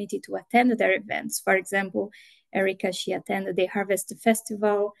opportunity to attend their events. For example, Erica, she attended the Harvest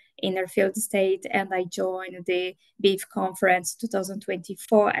Festival in Airfield Estate, and I joined the Beef Conference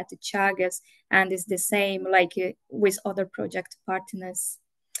 2024 at the Chagas, and it's the same like with other project partners.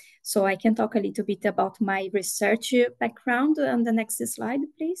 So I can talk a little bit about my research background on the next slide,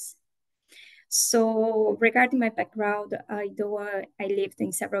 please. So regarding my background, though I lived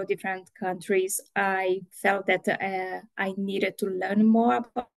in several different countries, I felt that I needed to learn more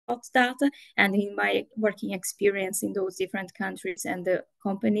about data. And in my working experience in those different countries and the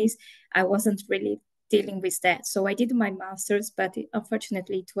companies, I wasn't really dealing with that. So I did my master's, but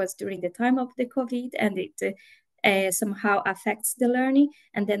unfortunately it was during the time of the COVID, and it somehow affects the learning.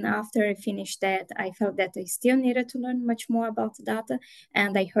 And then after I finished that, I felt that I still needed to learn much more about data.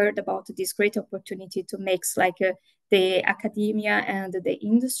 And I heard about this great opportunity to mix like the academia and the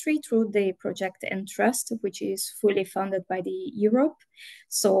industry through the project Entrust, which is fully funded by the Europe.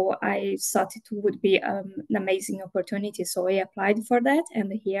 So I thought it would be an amazing opportunity. So I applied for that,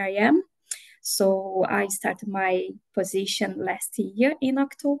 and here I am. So I started my position last year in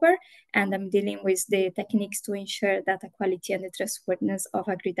October, and I'm dealing with the techniques to ensure data quality and the trustworthiness of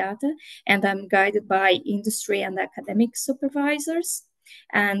agri-data. And I'm guided by industry and academic supervisors.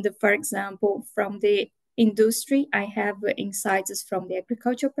 And for example, from the industry, I have insights from the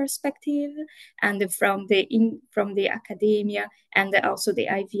agriculture perspective, and from the academia, and also the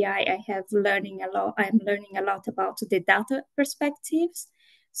IVI. I'm learning a lot about the data perspectives.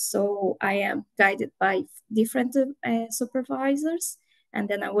 So I am guided by different supervisors. And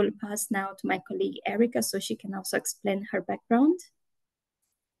then I will pass now to my colleague Erica so she can also explain her background.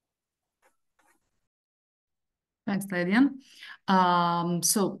 Thanks, Lydian.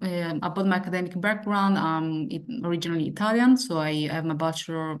 About my academic background, I'm originally Italian, so I have my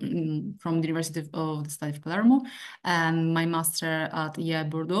bachelor from the University of the Study of Palermo and my master at IVI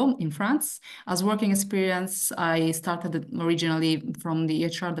Bordeaux in France. As working experience, I started originally from the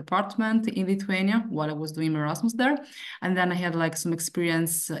HR department in Lithuania while I was doing Erasmus there. And then I had like some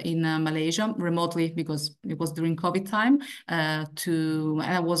experience in Malaysia remotely because it was during COVID time and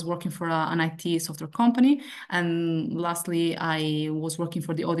I was working for an IT software company. And lastly, I was working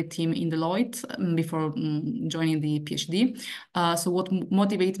for the audit team in Deloitte before joining the PhD. So what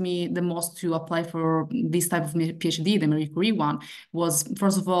motivated me the most to apply for this type of PhD, the Marie Curie one, was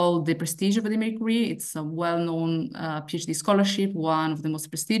first of all the prestige of the Marie Curie. It's a well-known PhD scholarship, one of the most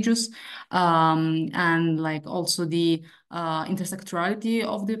prestigious, and like also the intersectorality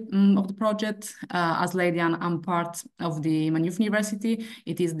of the project. As Leidian, I'm part of the Maynooth University.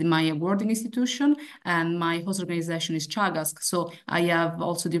 It is my awarding institution, and my host organization is Chagas. So I have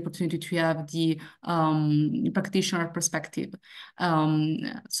also the opportunity to have the practitioner perspective.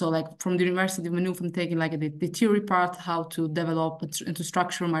 So like from the University of Maynooth, I'm taking like the theory part, how to develop and to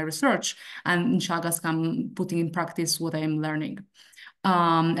structure my research, and in Chagas, I'm putting in practice what I am learning.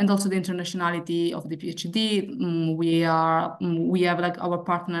 And also the internationality of the PhD. We have like our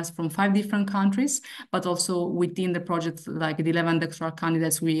partners from 5 different countries, but also within the project, like the 11 doctoral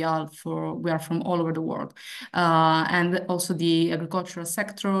candidates, we are from all over the world. And also the agricultural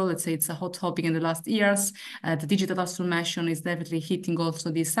sector, let's say it's a hot topic in the last years. The digital transformation is definitely hitting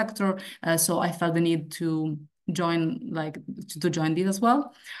also this sector. So I felt the need to join this as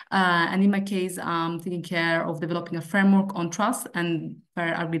well. And in my case, I'm taking care of developing a framework on trust and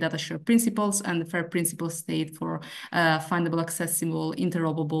fair agri-data share principles, and the FAIR principles state for findable, accessible,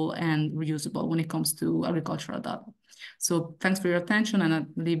 interoperable, and reusable when it comes to agricultural data. So thanks for your attention, and I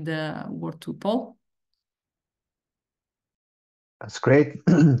leave the word to Paul. That's great.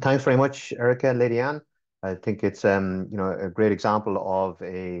 Thanks very much, Erica and Lady Anne. I think it's a great example of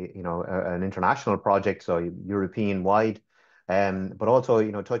an international project, so European wide, but also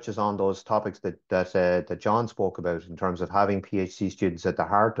touches on those topics that John spoke about in terms of having PhD students at the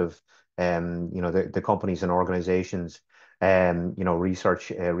heart of the companies and organizations,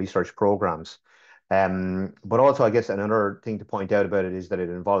 research programs. But also, I guess another thing to point out about it is that it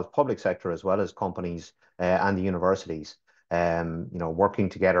involves public sector as well as companies and the universities, working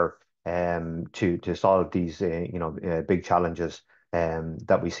together to solve these big challenges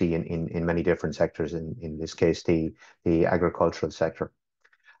that we see in many different sectors. In this case, the agricultural sector.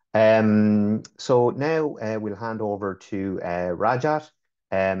 So now we'll hand over to Rajat,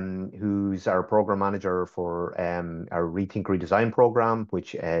 who's our program manager for our Rethink Redesign program,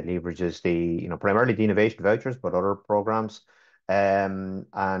 which leverages primarily the innovation vouchers, but other programs. And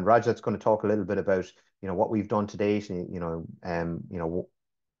Rajat's going to talk a little bit about what we've done to date,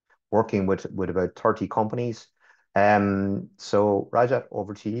 working with about 30 companies. So Rajat,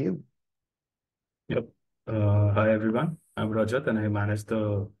 over to you. Yep. Hi everyone. I'm Rajat, and I manage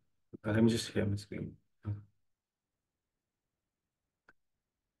the. Let me just share my screen.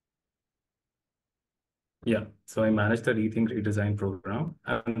 Yeah, so I manage the Rethink Redesign program,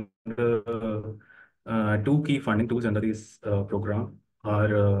 and two key funding tools under this program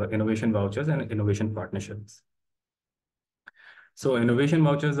are innovation vouchers and innovation partnerships. So innovation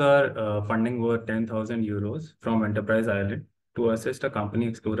vouchers are funding worth 10,000 euros from Enterprise Ireland to assist a company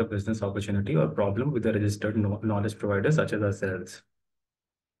explore a business opportunity or problem with a registered knowledge provider such as ourselves.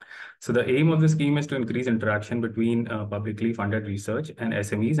 So the aim of the scheme is to increase interaction between publicly funded research and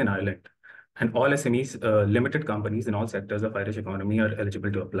SMEs in Ireland. And all SMEs, limited companies in all sectors of Irish economy are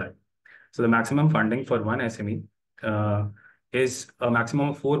eligible to apply. So the maximum funding for one SME is a maximum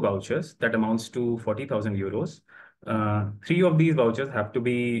of 4 vouchers that amounts to 40,000 euros. 3 of these vouchers have to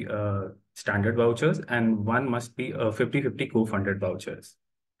be standard vouchers, and one must be a 50-50 co-funded vouchers.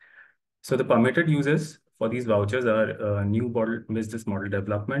 So the permitted uses for these vouchers are new business model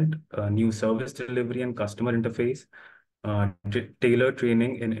development, new service delivery and customer interface, tailored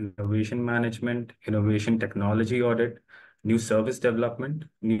training in innovation management, innovation technology audit, new service development,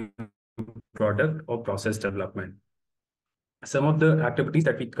 new product or process development. Some of the activities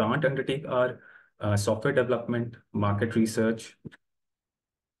that we can't undertake are software development, market research.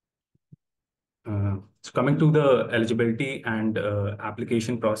 So coming to the eligibility and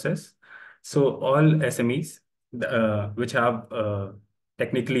application process. So all SMEs which have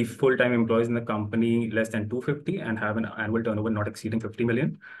technically full-time employees in the company less than 250 and have an annual turnover not exceeding 50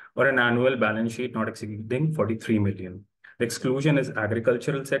 million, or an annual balance sheet not exceeding 43 million. The exclusion is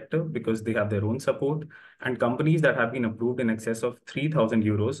agricultural sector because they have their own support, and companies that have been approved in excess of 3,000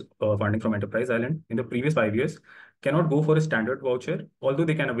 euros funding from Enterprise Ireland in the previous 5 years cannot go for a standard voucher, although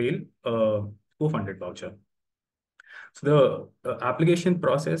they can avail co-funded voucher. So the application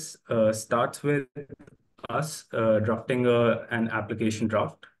process starts with us drafting an application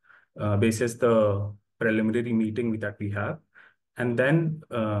draft basis the preliminary meeting that we have, and then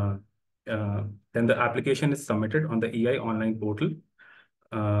the application is submitted on the EI online portal.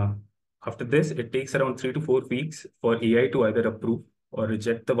 After this, it takes around 3 to 4 weeks for EI to either approve or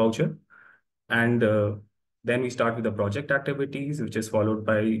reject the voucher, and then we start with the project activities, which is followed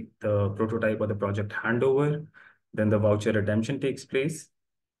by the prototype or the project handover. Then the voucher redemption takes place,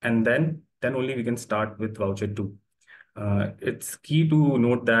 and then only we can start with voucher 2. It's key to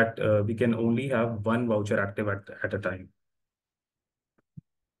note that we can only have one voucher active at a time.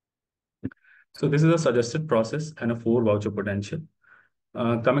 So this is a suggested process and a 4 voucher potential.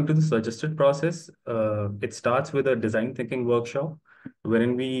 Coming to the suggested process, it starts with a design thinking workshop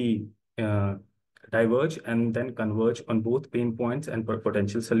wherein we diverge and then converge on both pain points and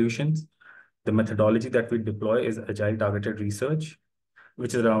potential solutions. The methodology that we deploy is agile targeted research,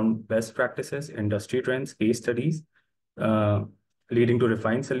 which is around best practices, industry trends, case studies, leading to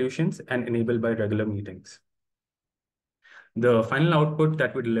refined solutions and enabled by regular meetings. The final output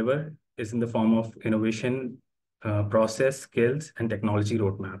that we deliver is in the form of innovation, process, skills, and technology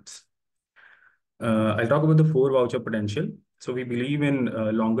roadmaps. I'll talk about the 4 voucher potential. So we believe in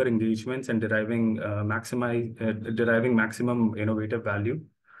longer engagements and deriving maximum innovative value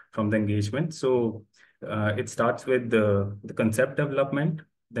from the engagement. So it starts with the concept development.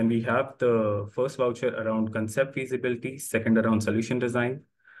 Then we have the first voucher around concept feasibility, second around solution design,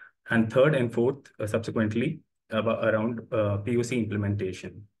 and third and fourth subsequently around POC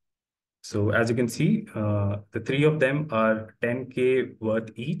implementation. So as you can see, the 3 of them are 10K worth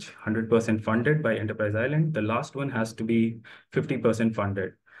each, 100% funded by Enterprise Island. The last one has to be 50%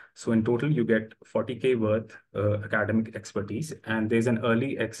 funded. So in total, you get 40K worth academic expertise, and there's an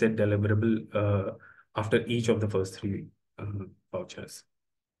early exit deliverable after each of the first 3 vouchers.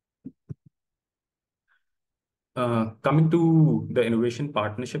 Coming to the Innovation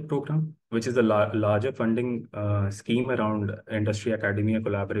Partnership Program, which is a larger funding scheme around industry academia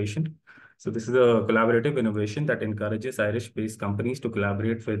collaboration. So this is a collaborative innovation that encourages Irish-based companies to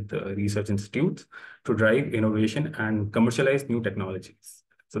collaborate with research institutes to drive innovation and commercialize new technologies.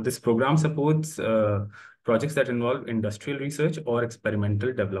 So this program supports projects that involve industrial research or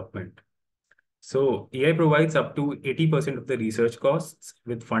experimental development. So EI provides up to 80% of the research costs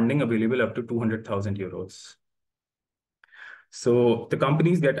with funding available up to 200,000 euros. So the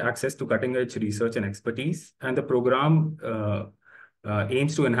companies get access to cutting-edge research and expertise, and the program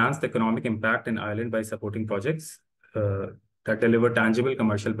aims to enhance the economic impact in Ireland by supporting projects that deliver tangible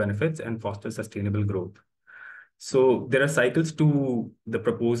commercial benefits and foster sustainable growth. So there are cycles to the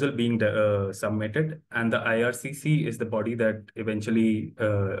proposal being submitted, and the IRCC is the body that eventually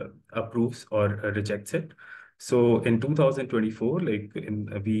approves or rejects it. So in 2024,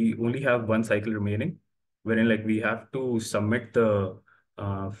 we only have 1 cycle remaining, wherein we have to submit the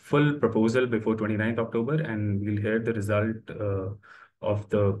full proposal before 29th October, and we'll hear the result of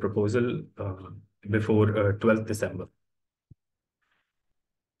the proposal before 12th December.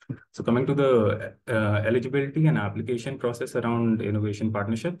 So coming to the eligibility and application process around innovation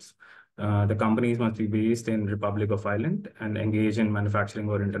partnerships, the companies must be based in Republic of Ireland and engage in manufacturing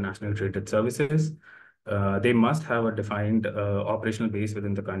or international traded services. They must have a defined operational base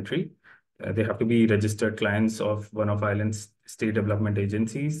within the country. They have to be registered clients of one of Ireland's state development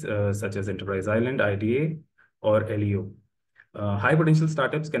agencies, such as Enterprise Island, IDA, or LEO. High potential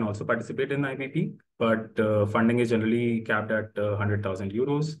startups can also participate in IBP, but funding is generally capped at 100,000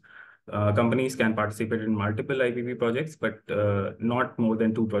 euros. Companies can participate in multiple IBP projects, but not more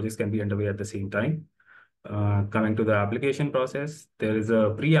than 2 projects can be underway at the same time. Coming to the application process, there is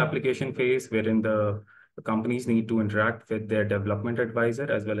a pre-application phase wherein the companies need to interact with their development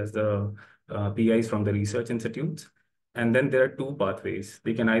advisor as well as the PIs from the research institutes. And then there are 2 pathways.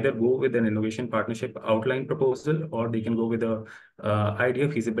 They can either go with an innovation partnership outline proposal, or they can go with a idea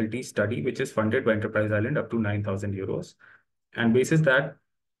feasibility study, which is funded by Enterprise Island up to 9,000 euros. And basis that,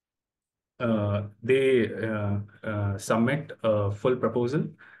 they submit a full proposal,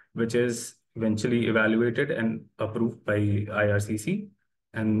 which is eventually evaluated and approved by IRCC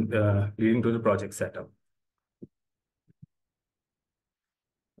and leading to the project setup.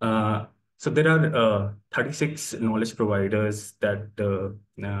 So there are 36 knowledge providers that the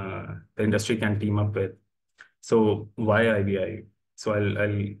industry can team up with. So why IVI? So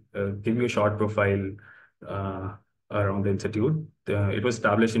I'll give you a short profile around the institute. It was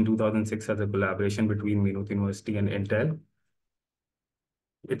established in 2006 as a collaboration between Maynooth University and Intel.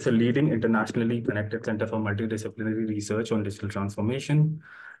 It's a leading internationally connected center for multidisciplinary research on digital transformation.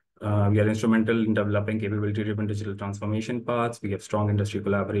 We are instrumental in developing capability-driven digital transformation paths. We have strong industry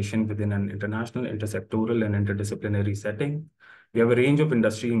collaboration within an international, intersectoral, and interdisciplinary setting. We have a range of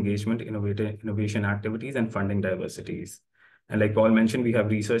industry engagement, innovation activities, and funding diversities. And like Paul mentioned, we have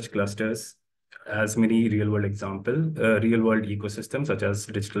research clusters as many real-world real-world ecosystems such as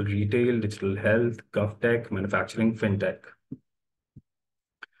digital retail, digital health, GovTech, manufacturing, fintech.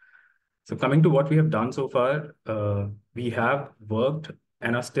 So coming to what we have done so far, we have worked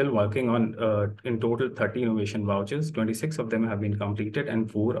and are still working on, in total, 30 innovation vouchers. 26 of them have been completed and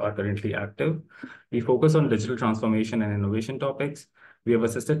 4 are currently active. We focus on digital transformation and innovation topics. We have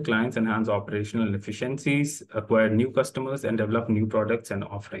assisted clients enhance operational efficiencies, acquire new customers, and develop new products and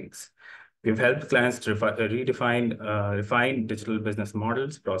offerings. We've helped clients to refine digital business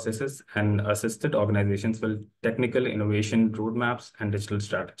models, processes, and assisted organizations with technical innovation roadmaps and digital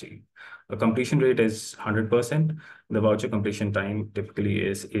strategy. The completion rate is 100%. The voucher completion time typically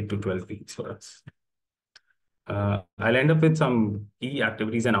is 8 to 12 weeks for us. I'll end up with some key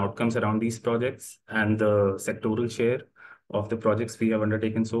activities and outcomes around these projects and the sectoral share of the projects we have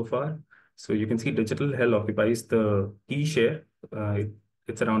undertaken so far. So you can see digital health occupies the key share.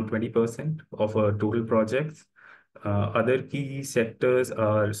 It's around 20% of our total projects. Other key sectors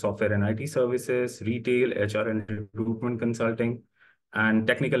are software and IT services, retail, HR and recruitment consulting, and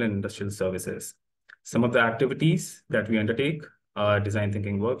technical and industrial services. Some of the activities that we undertake are design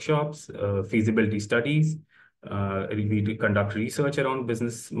thinking workshops, feasibility studies. We conduct research around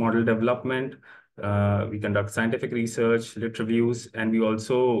business model development. We conduct scientific research, lit reviews, and we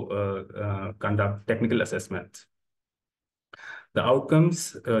also conduct technical assessments. The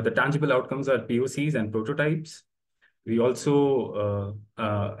outcomes, the tangible outcomes are POCs and prototypes. We also,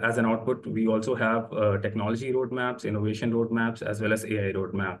 as an output, we also have technology roadmaps, innovation roadmaps, as well as AI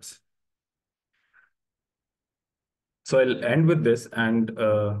roadmaps. So I'll end with this, and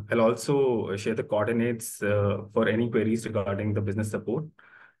I'll also share the coordinates for any queries regarding the business support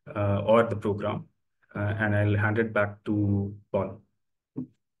or the program, and I'll hand it back to Paul.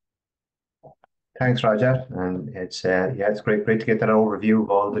 Thanks, Raja. And it's it's great to get that overview of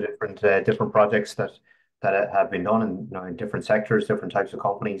all the different projects that have been done in different sectors, different types of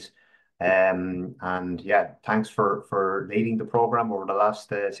companies. And yeah, thanks for leading the program over the last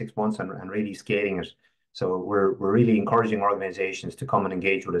 6 months and really scaling it. So we're really encouraging organizations to come and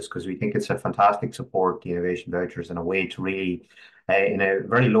engage with us because we think it's a fantastic support, the innovation vouchers, and a way to really, in a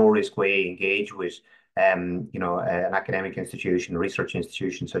very low risk way, engage with an academic institution, a research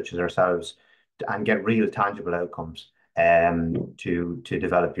institution such as ourselves, and get real tangible outcomes to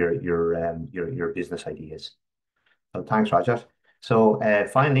develop your business ideas. So thanks, Rajat. So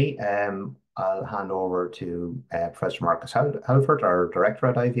finally, I'll hand over to Professor Marcus Helford, our director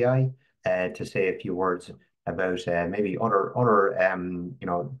at IVI, to say a few words about maybe other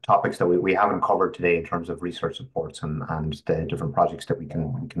topics that we haven't covered today in terms of research supports and the different projects that we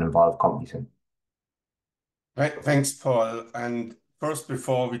can involve companies in. Right, thanks, Paul. And first,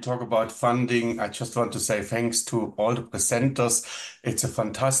 before we talk about funding, I just want to say thanks to all the presenters. It's a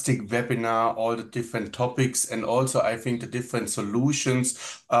fantastic webinar, all the different topics, and also I think the different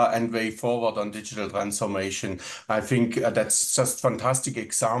solutions and way forward on digital transformation. I think that's just fantastic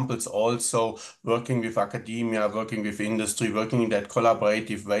examples also working with academia, working with industry, working in that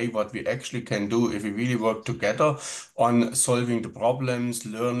collaborative way, what we actually can do if we really work together on solving the problems,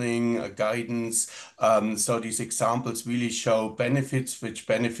 learning, guidance. So these examples really show benefits, which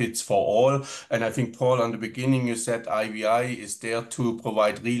benefits for all. And I think, Paul, on the beginning, you said IVI is there to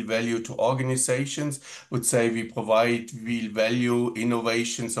provide real value to organizations. Would say we provide real value,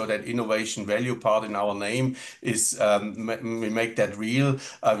 innovation, so that innovation value part in our name is, we make that real.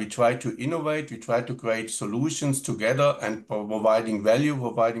 We try to innovate, we try to create solutions together and providing value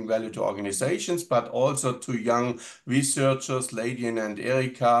to organizations, but also to young researchers. Ladian and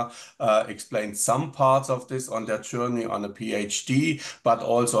Erika explained some parts of this on their journey on a PhD, but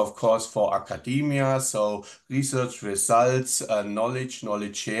also, of course, for academia. So research results,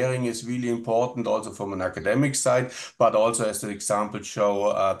 knowledge sharing is really important also from an academic side, but also as an example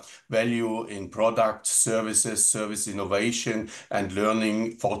show value in products, services, service innovation, and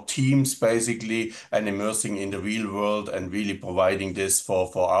learning for teams basically, and immersing in the real world and really providing this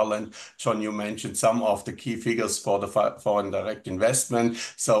for Ireland. John, you mentioned some of the key figures for the foreign direct investment.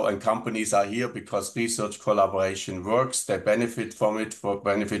 So, and companies are here because research collaboration works. They benefit from it,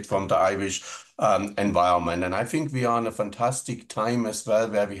 benefit from the Irish environment. And I think we are in a fantastic time as well,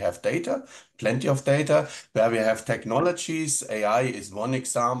 where we have data, plenty of data, where we have technologies. AI is one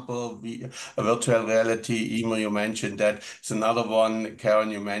example. Virtual reality, Emo, you mentioned that. It's another one.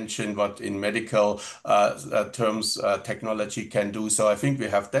 Karen, you mentioned what in medical terms technology can do. So I think we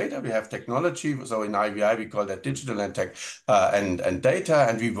have data, we have technology. So in IVI, we call that digital and tech and data,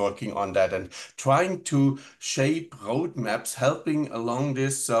 and we're working on that and trying to shape roadmaps, helping along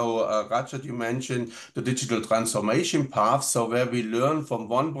this. So Rajat, you mentioned the digital transformation path. So where we learn from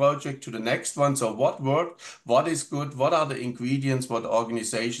one project to the next next one. So what worked? What is good? What are the ingredients? What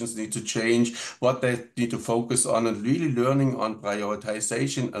organizations need to change? What they need to focus on, and really learning on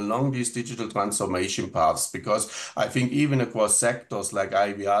prioritization along these digital transformation paths. Because I think even across sectors like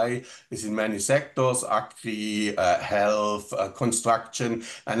IVI is in many sectors, agri, health, construction,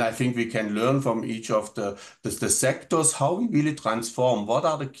 and I think we can learn from each of the sectors how we really transform. What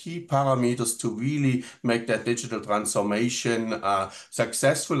are the key parameters to really make that digital transformation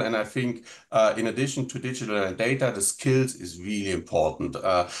successful? And I think in addition to digital and data, the skills is really important.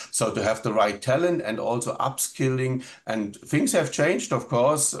 So to have the right talent and also upskilling, and things have changed, of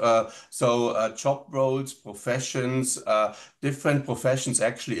course. So job roles, professions, different professions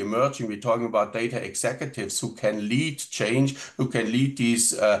actually emerging. We're talking about data executives who can lead change, who can lead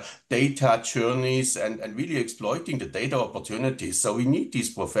these data journeys and really exploiting the data opportunities. So we need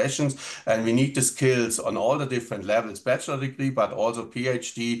these professions and we need the skills on all the different levels, bachelor degree, but also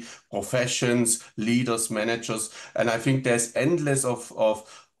PhD, professions, leaders, managers. And I think there's endless of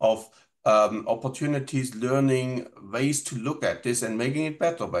opportunities, learning ways to look at this and making it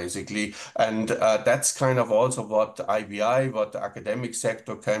better, basically. And that's kind of also what IVI, what the academic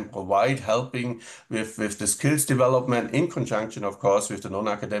sector can provide, helping with the skills development in conjunction, of course, with the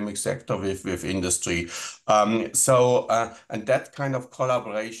non-academic sector, with industry. And that kind of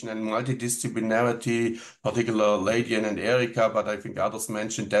collaboration and multidisciplinarity, particularly Ladian and Erika, but I think others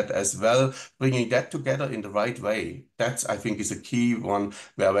mentioned that as well, bringing that together in the right way. That's, I think, is a key one,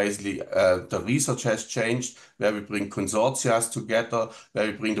 where basically the research has changed, where we bring consortia together, where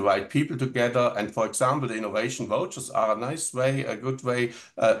we bring the right people together. And for example, the innovation vouchers are a nice way, a good way,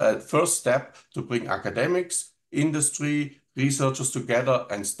 a first step to bring academics, industry, researchers together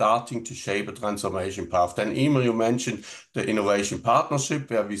and starting to shape a transformation path. Then, Emer, you mentioned the innovation partnership,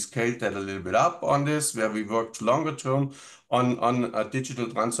 where we scaled that a little bit up on this, where we worked longer term on a digital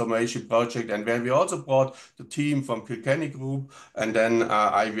transformation project, and where we also brought the team from Kilkenny Group and then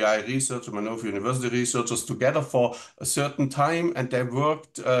IVI research, Maynooth University researchers together for a certain time, and they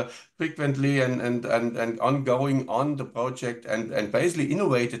worked frequently and ongoing on the project and basically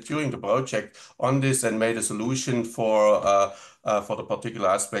innovated during the project on this and made a solution for the particular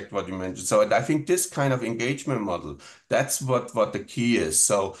aspect what you mentioned. So I think this kind of engagement model, that's what the key is.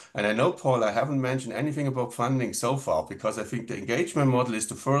 So, and I know, Paul, I haven't mentioned anything about funding so far, because I think the engagement model is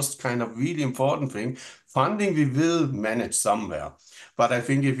the first kind of really important thing. Funding we will manage somewhere, but I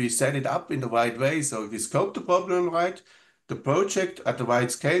think if we set it up in the right way, so if we scope the problem right, the project at the right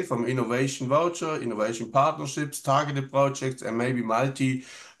scale, from innovation voucher, innovation partnerships, targeted projects, and maybe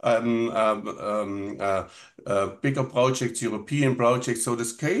bigger projects, European projects. So the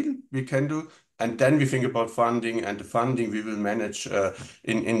scale we can do, and then we think about funding, and the funding we will manage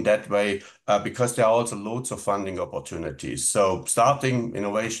in that way, because there are also loads of funding opportunities. So starting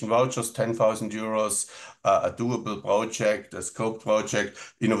innovation vouchers, 10,000 euros, a doable project, a scope project,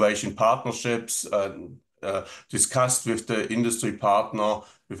 innovation partnerships, discussed with the industry partner,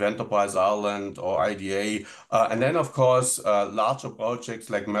 with Enterprise Ireland or IDA. And then, of course, larger projects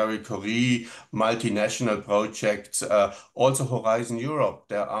like Marie Curie, multinational projects, also Horizon Europe.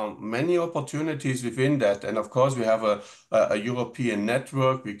 There are many opportunities within that. And of course, we have a European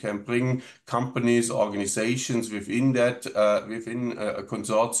network. We can bring companies, organizations within that, within a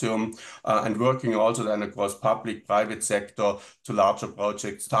consortium, and working also then across public, private sector to larger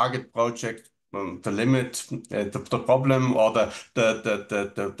projects, target projects. The limit, the problem, or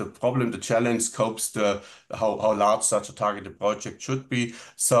the problem, the challenge scopes, how large such a targeted project should be.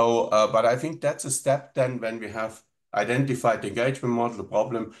 So, but I think that's a step then when we have identified the engagement model, the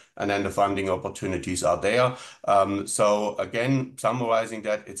problem, and then the funding opportunities are there. So again, summarizing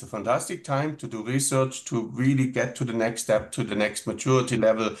that, it's a fantastic time to do research, to really get to the next step, to the next maturity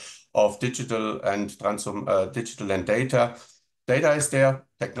level of digital and digital and data. Data is there,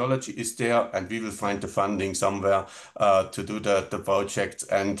 technology is there, and we will find the funding somewhere to do the project,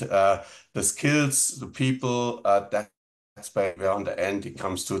 and the skills, the people, that's where on the end it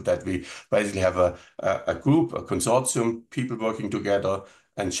comes to that we basically have a group, a consortium, people working together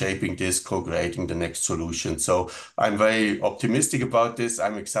and shaping this, co-creating the next solution. So I'm very optimistic about this.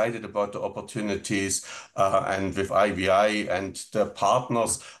 I'm excited about the opportunities, and with IVI and the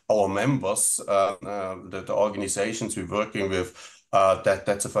partners, our members, the organizations we're working with,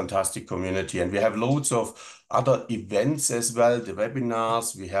 that's a fantastic community. And we have loads of other events as well, the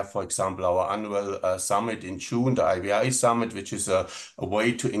webinars. We have, for example, our annual summit in June, the IVI summit, which is a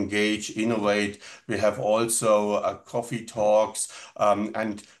way to engage, innovate. We have also coffee talks,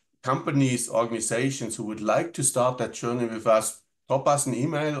 and companies, organizations who would like to start that journey with us, drop us an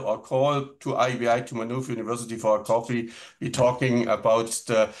email or call to IVI, to Maynooth University, for a coffee. We're talking about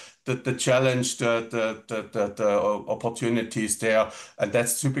the challenge, the opportunities there. And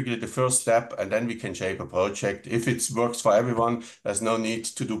that's typically the first step. And then we can shape a project. If it works for everyone, there's no need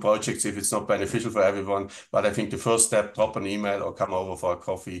to do projects if it's not beneficial for everyone. But I think the first step, drop an email or come over for a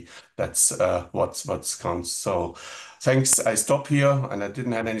coffee. That's what counts. So thanks. I stop here, and I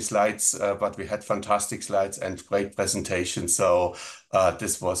didn't have any slides, but we had fantastic slides and great presentation. So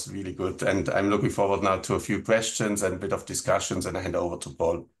this was really good. And I'm looking forward now to a few questions and a bit of discussions, and I hand over to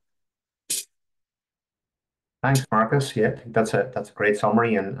Paul. Thanks, Marcus. Yeah, I think that's a great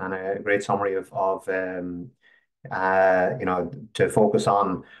summary and a great summary of to focus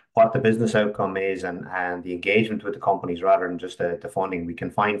on what the business outcome is and the engagement with the companies rather than just the funding. We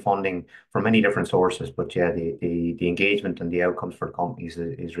can find funding from many different sources, but yeah, the engagement and the outcomes for the companies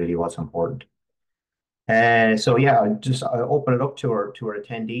is really what's important. So yeah, I'll open it up to our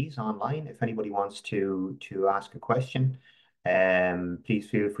attendees online. If anybody wants to ask a question, please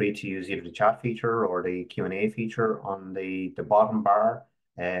feel free to use either the chat feature or the Q&A feature on the bottom bar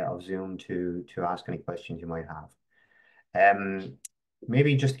of Zoom to ask any questions you might have.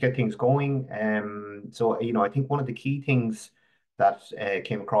 Maybe just to get things going. So I think one of the key things that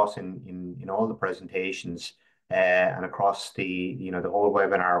came across in all the presentations and across the whole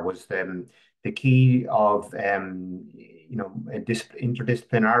webinar was the key of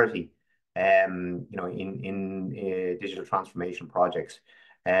interdisciplinarity in digital transformation projects.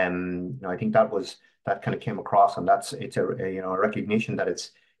 I think that kind of came across, and it's a recognition that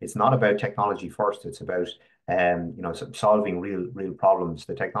it's not about technology first. It's about solving real problems.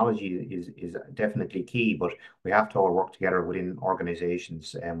 The technology is definitely key, but we have to all work together within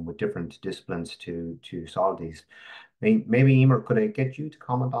organizations and with different disciplines to solve these. Maybe Emer, could I get you to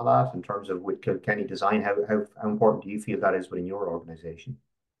comment on that in terms of with Kilkenny Design? How important do you feel that is within your organization?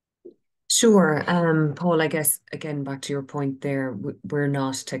 Sure. Paul, I guess, again, back to your point there, we're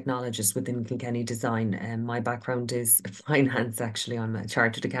not technologists within Kilkenny Design. My background is finance, actually. I'm a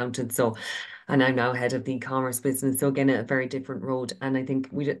chartered accountant, and I'm now head of the e-commerce business. So again, a very different road. And I think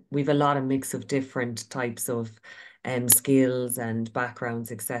we've a lot of mix of different types of skills and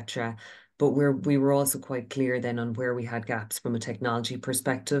backgrounds, etc. But we were also quite clear then on where we had gaps from a technology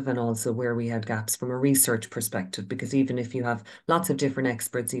perspective and also where we had gaps from a research perspective. Because even if you have lots of different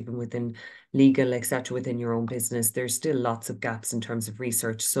experts, even within legal, etc., within your own business, there's still lots of gaps in terms of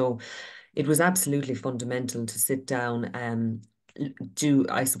research. So it was absolutely fundamental to sit down and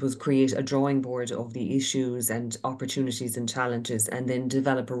I suppose, create a drawing board of the issues and opportunities and challenges, and then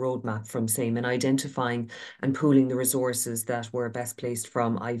develop a roadmap from same and identifying and pooling the resources that were best placed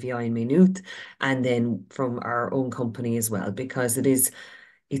from IVI and Maynooth, and then from our own company as well, because it's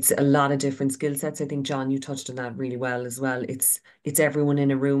a lot of different skill sets. I think, John, you touched on that really well as well. It's everyone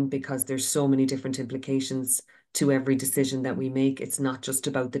in a room because there's so many different implications to every decision that we make. It's not just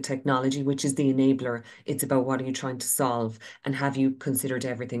about the technology, which is the enabler. It's about what are you trying to solve, and have you considered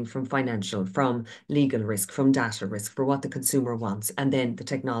everything from financial, from legal risk, from data risk, for what the consumer wants, and then the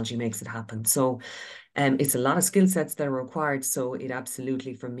technology makes it happen. So it's a lot of skill sets that are required. So it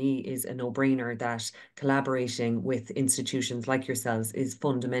absolutely, for me, is a no-brainer that collaborating with institutions like yourselves is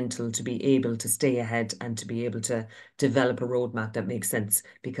fundamental to be able to stay ahead and to be able to develop a roadmap that makes sense,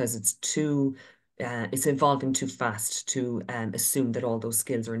 because it's evolving too fast to assume that all those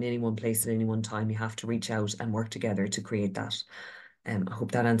skills are in any one place at any one time. You have to reach out and work together to create that. I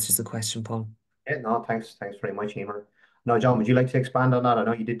hope that answers the question, Paul. Yeah, no, thanks very much, Emer. No, John, would you like to expand on that? I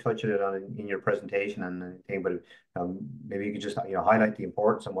know you did touch it on in your presentation and thing, but maybe you could just highlight the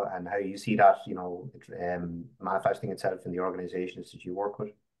importance and how you see that manifesting itself in the organizations that you work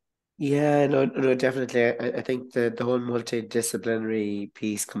with. Yeah, no, definitely. I think the whole multidisciplinary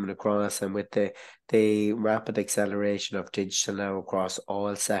piece coming across, and with the rapid acceleration of digital now across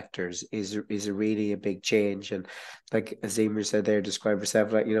all sectors is really a big change. And like as Emer said there, describe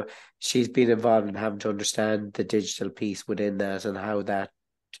herself, like, she's been involved in having to understand the digital piece within that and how that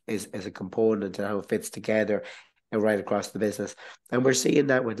is as a component and how it fits together right across the business. And we're seeing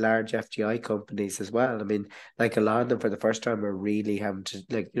that with large FDI companies as well. I mean, like a lot of them for the first time are really having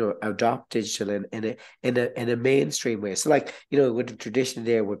to adopt digital in a mainstream way. So like, with the tradition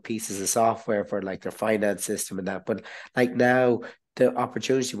there with pieces of software for like their finance system and that, but like now the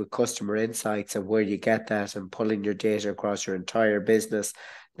opportunity with customer insights and where you get that and pulling your data across your entire business,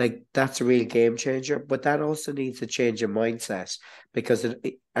 like that's a real game changer. But that also needs a change in mindset, because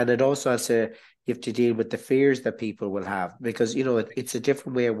it also has to, you have to deal with the fears that people will have, because it's a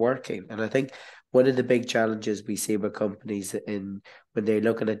different way of working. And I think one of the big challenges we see with companies when they're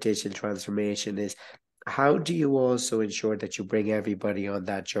looking at digital transformation is how do you also ensure that you bring everybody on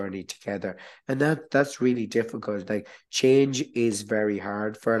that journey together? And that's really difficult. Like change is very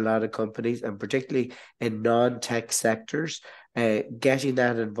hard for a lot of companies, and particularly in non-tech sectors, getting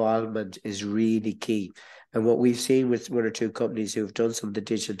that involvement is really key. And what we've seen with one or two companies who've done some of the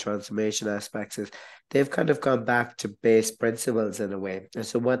digital transformation aspects is they've kind of gone back to base principles in a way. And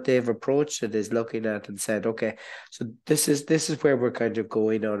so what they've approached it is looking at and said, okay, so this is where we're kind of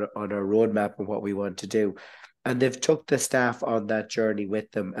going on our roadmap and what we want to do. And they've took the staff on that journey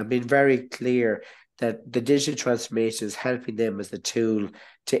with them and been very clear that the digital transformation is helping them as a tool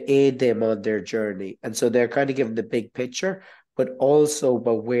to aid them on their journey. And so they're kind of giving the big picture, but also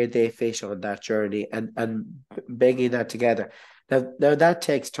about where they fit on that journey and bringing that together. Now that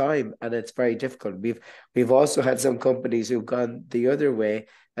takes time and it's very difficult. We've also had some companies who've gone the other way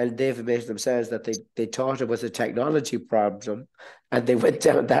and they've admitted themselves that they thought it was a technology problem and they went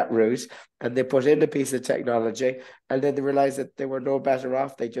down that route and they put in a piece of technology and then they realized that they were no better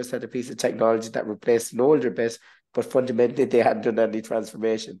off. They just had a piece of technology that replaced an older bit, but fundamentally they hadn't done any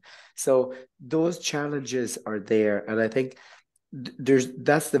transformation. So those challenges are there. And I think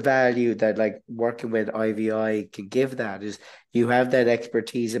that's the value that like working with IVI can give, that is you have that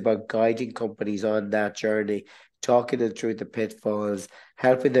expertise about guiding companies on that journey, talking them through the pitfalls,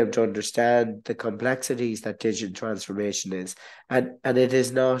 helping them to understand the complexities that digital transformation is. And it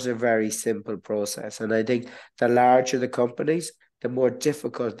is not a very simple process. And I think the larger the companies, the more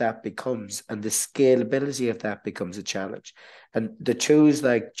difficult that becomes, and the scalability of that becomes a challenge. And the tools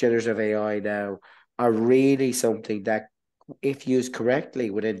like generative AI now are really something that, if used correctly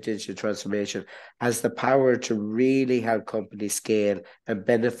within digital transformation, has the power to really help companies scale and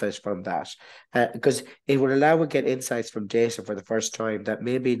benefit from that. Because it will allow them to get insights from data for the first time that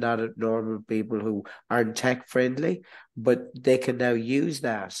maybe not normal people who aren't tech friendly, but they can now use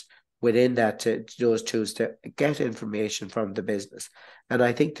that within that those tools to get information from the business. And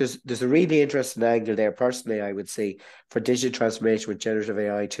I think there's a really interesting angle there, personally, I would say, for digital transformation with generative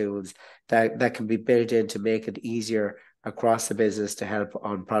AI tools that can be built in to make it easier across the business to help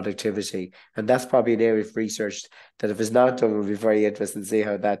on productivity. And that's probably an area of research that, if it's not done, will be very interesting to see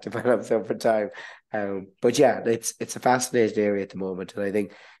how that develops over time. But yeah, it's a fascinating area at the moment. And I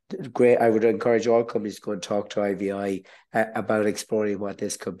think great, I would encourage all companies to go and talk to IVI about exploring what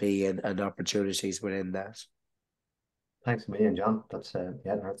this could be and opportunities within that. Thanks a million, John. That's a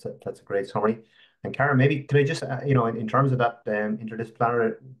great summary. And Karen, maybe could I just in terms of that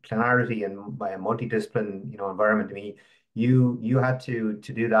interdisciplinarity and multidiscipline environment, I mean, you had to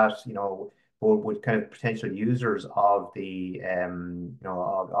do that with kind of potential users of the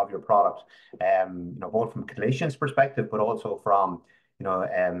of your product, both from clinicians' perspective, but also from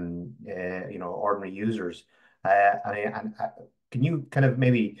ordinary users. Can you kind of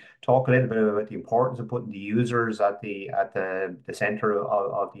maybe talk a little bit about the importance of putting the users at the center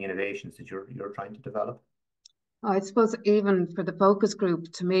of the innovations that you're trying to develop? I suppose even for the focus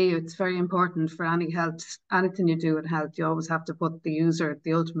group, to me, it's very important for anything you do in health, you always have to put the user,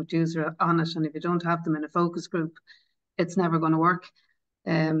 the ultimate user on it. And if you don't have them in a focus group, it's never going to work.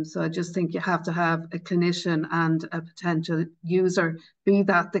 So I just think you have to have a clinician and a potential user, be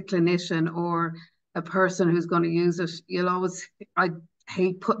that the clinician or a person who's going to use it. I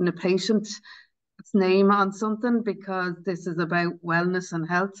hate putting a patient's name on something because this is about wellness and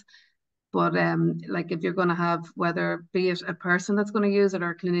health. But like if you're going to have, whether be it a person that's going to use it or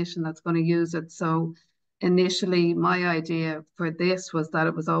a clinician that's going to use it. So initially my idea for this was that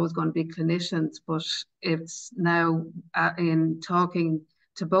it was always going to be clinicians, but it's now in talking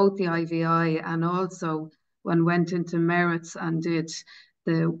to both the IVI and also when went into Merits and did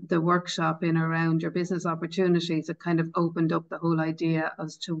the workshop in around your business opportunities, it kind of opened up the whole idea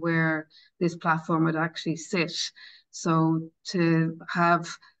as to where this platform would actually sit. So to have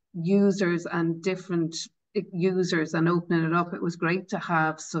users and different users and opening it up, it was great to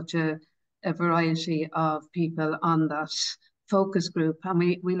have such a variety of people on that focus group, and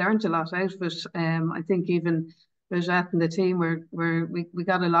we learned a lot out of it. I think even Brigitte and the team we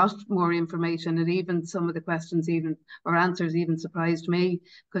got a lot more information, and even some of the questions or answers even surprised me,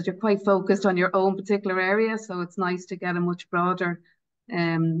 because you're quite focused on your own particular area, so it's nice to get a much broader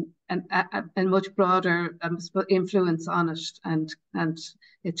and much broader influence on it, and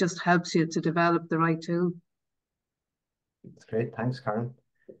it just helps you to develop the right tool. That's great. Thanks, Karen.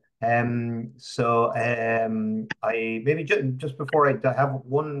 I maybe just before I have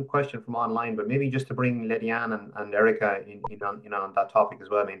one question from online, but maybe just to bring Lydiane and Erica in on that topic as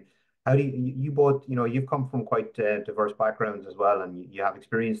well. I mean, how do you both, you've come from quite diverse backgrounds as well, and you have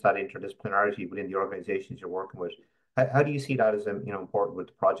experienced that interdisciplinarity within the organizations you're working with. How do you see that as important with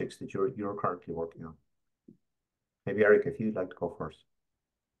the projects that you're currently working on? Maybe Eric, if you'd like to go first.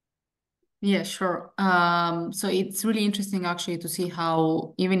 Yeah, sure. So it's really interesting actually to see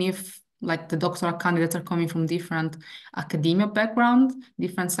how even if like the doctoral candidates are coming from different academia background,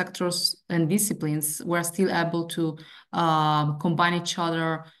 different sectors and disciplines, we're still able to combine each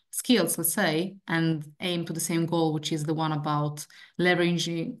other skills, let's say, and aim to the same goal, which is the one about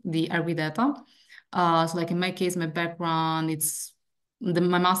leveraging the IVI data. So like in my case, my background,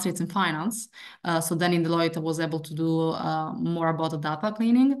 my master is in finance. So then in Deloitte, I was able to do more about the data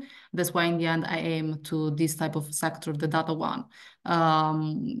cleaning. That's why in the end, I aim to this type of sector, the data one.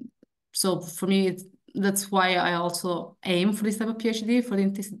 So for me, that's why I also aim for this type of PhD, for the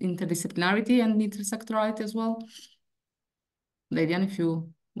interdisciplinarity and intersectorality as well. Ladian, if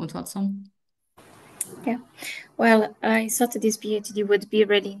you want to add some. Yeah, well, I thought this PhD would be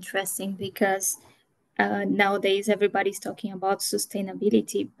really interesting because nowadays everybody's talking about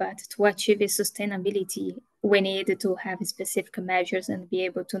sustainability, but to achieve this sustainability, we need to have specific measures and be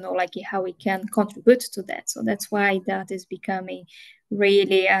able to know like how we can contribute to that. So that's why that is becoming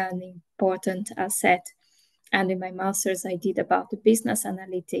really an important asset. And in my master's, I did about the business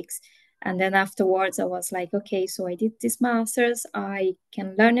analytics. And then afterwards, I was like, okay, so I did this master's. I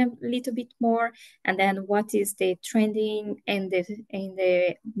can learn a little bit more. And then what is the trending and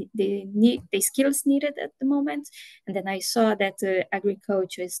the skills needed at the moment? And then I saw that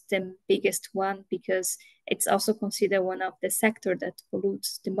agriculture is the biggest one because it's also considered one of the sector that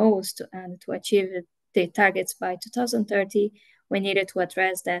pollutes the most. And to achieve the targets by 2030, we needed to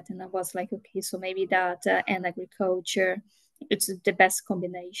address that. And I was like, okay, so maybe that and agriculture, it's the best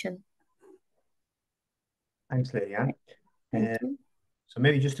combination. Thanks, Lilian. Thank you. So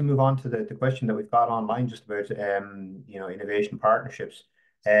maybe just to move on to the question that we've got online just about innovation partnerships.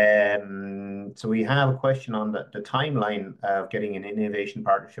 So we have a question on the timeline of getting an innovation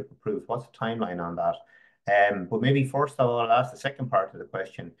partnership approved. What's the timeline on that? But maybe first of all, I'll ask the second part of the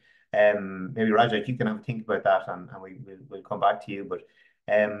question. Maybe Rajat, you can have a think about that, and we'll come back to you. But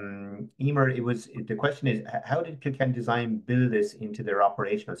Emer, the question is, how did Kilkenny Design build this into their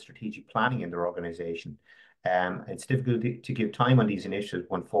operational strategic planning in their organization? It's difficult to give time on these initiatives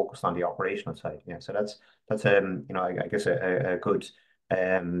when focused on the operational side. Yeah, so that's I guess a good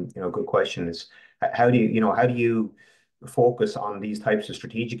good question is how do you focus on these types of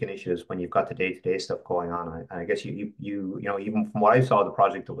strategic initiatives when you've got the day-to-day stuff going on? And I guess you even from what I saw the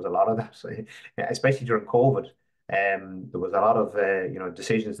project, there was a lot of that, especially during COVID. There was a lot of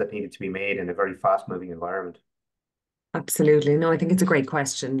decisions that needed to be made in a very fast-moving environment. Absolutely. No, I think it's a great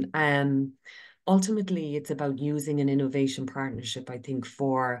question. Ultimately, it's about using an innovation partnership, I think,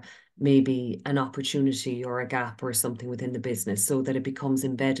 for maybe an opportunity or a gap or something within the business so that it becomes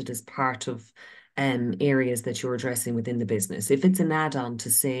embedded as part of areas that you're addressing within the business. If it's an add-on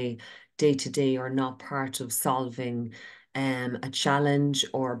to say day to day or not part of solving a challenge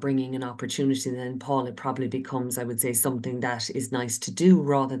or bringing an opportunity, then Paul, it probably becomes, I would say, something that is nice to do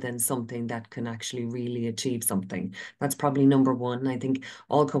rather than something that can actually really achieve something. That's probably number one. I think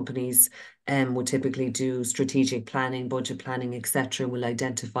all companies would typically do strategic planning, budget planning, etc., will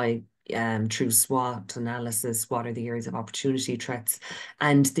identify through SWOT analysis what are the areas of opportunity, threats,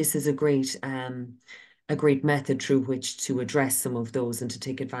 and this is a great method through which to address some of those and to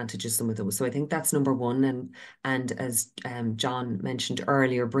take advantage of some of those. So I think that's number one. And as John mentioned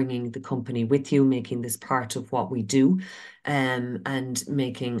earlier, bringing the company with you, making this part of what we do, and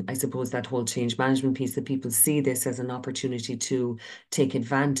making, I suppose, that whole change management piece, that people see this as an opportunity to take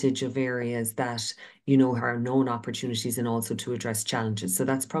advantage of areas that are known opportunities and also to address challenges. So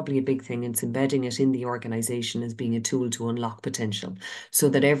that's probably a big thing. It's embedding it in the organization as being a tool to unlock potential so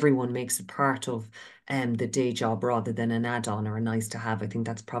that everyone makes it part of the day job rather than an add-on or a nice to have. I think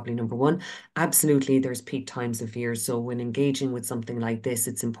that's probably number one. Absolutely, there's peak times of year. So when engaging with something like this,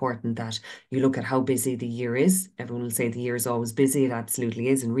 it's important that you look at how busy the year is. Everyone will say the year is always busy. It absolutely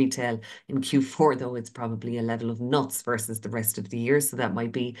is. In retail, in Q4, though, it's probably a level of nuts versus the rest of the year. So that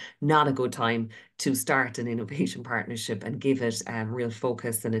might be not a good time to start an innovation partnership and give it real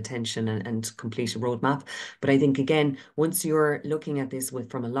focus and attention and complete a roadmap. But I think, again, once you're looking at this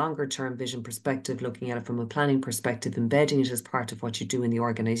from a longer term vision perspective, looking at it from a planning perspective, embedding it as part of what you do in the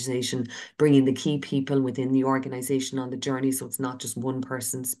organization, bringing the key people within the organization on the journey, so it's not just one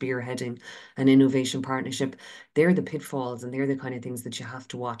person spearheading an innovation partnership, they're the pitfalls and they're the kind of things that you have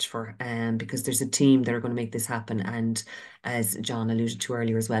to watch for, because there's a team that are going to make this happen. And as John alluded to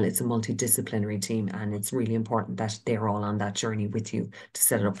earlier as well, it's a multidisciplinary team, and it's really important that they're all on that journey with you to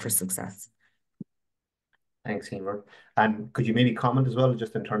set it up for success. Thanks, Emer. And could you maybe comment as well,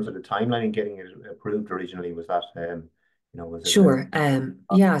 just in terms of the timeline and getting it approved originally? Was that Was it? Sure.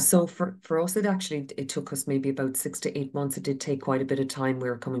 Yeah, so for us it took us maybe about 6 to 8 months. It did take quite a bit of time. We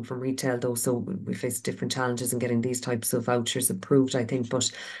were coming from retail though, so we faced different challenges in getting these types of vouchers approved, I think. But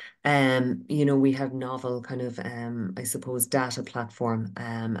we have novel kind of I suppose data platform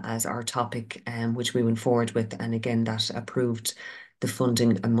as our topic, which we went forward with, and again that approved the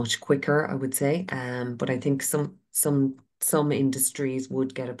funding much quicker, I would say. But I think some industries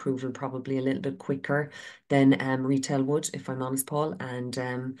would get approval probably a little bit quicker than retail would, if I'm honest, Paul. And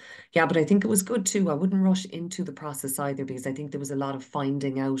yeah, but I think it was good too. I wouldn't rush into the process either, because I think there was a lot of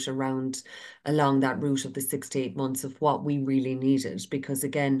finding out along that route of the 6 to 8 months of what we really needed. Because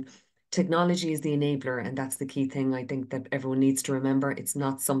again, technology is the enabler, and that's the key thing I think that everyone needs to remember. It's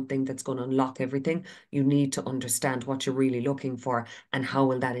not something that's going to unlock everything. You need to understand what you're really looking for and how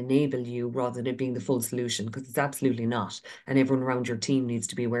will that enable you, rather than it being the full solution, because it's absolutely not. And everyone around your team needs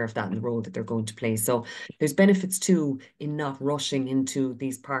to be aware of that in the role that they're going to play. So there's benefits too in not rushing into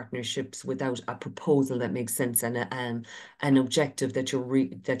these partnerships without a proposal that makes sense, and an objective that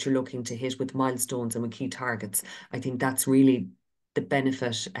you're looking to hit with milestones and with key targets. I think that's really the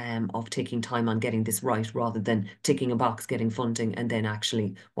benefit of taking time on getting this right, rather than ticking a box, getting funding, and then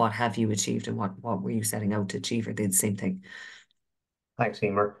actually what have you achieved and what were you setting out to achieve, or did the same thing. Thanks,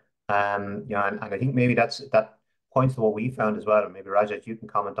 Emer. And I think maybe that points to what we found as well. And maybe Rajat, you can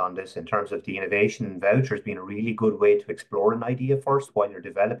comment on this in terms of the innovation vouchers being a really good way to explore an idea first while you're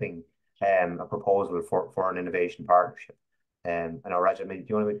developing a proposal for an innovation partnership. I know, Rajat, maybe do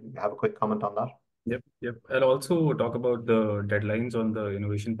you want to have a quick comment on that? Yep. I'll also talk about the deadlines on the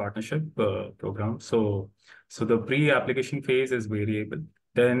innovation partnership program. So the pre-application phase is variable.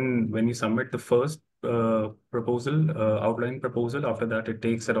 Then when you submit the first proposal, outline proposal, after that it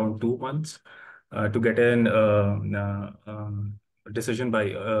takes around 2 months to get an decision by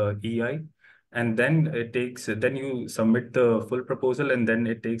EI. And then you submit the full proposal, and then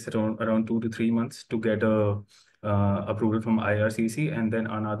it takes around 2 to 3 months to get a approval from IRCC, and then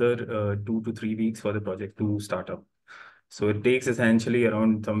another 2 to 3 weeks for the project to start up. So it takes essentially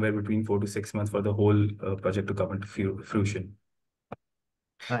around somewhere between 4 to 6 months for the whole project to come into fruition.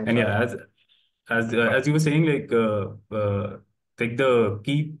 Thanks, And yeah, as you were saying, like the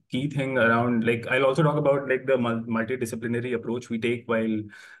key thing around, like I'll also talk about like the multidisciplinary approach we take while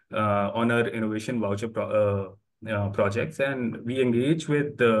on our innovation voucher projects, and we engage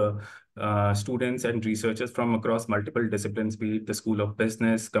with the students and researchers from across multiple disciplines, be it the School of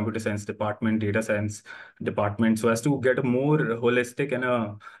Business, Computer Science Department, Data Science Department, so as to get a more holistic and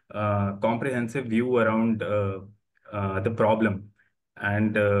a comprehensive view around the problem.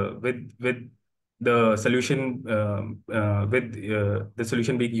 And with the solution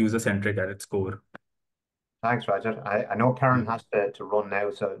being user-centric at its core. Thanks, Rajat. I know Karen has to run now,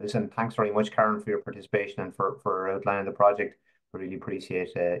 so listen, thanks very much, Karen, for your participation and for outlining the project. We really appreciate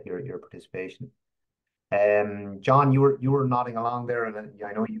your participation. John, you were nodding along there, and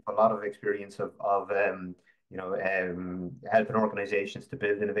I know you've a lot of experience of helping organizations to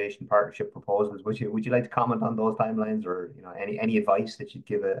build innovation partnership proposals. Would you like to comment on those timelines, or any advice that you'd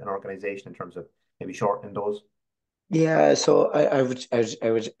give an organization in terms of maybe shortening those? Yeah, so I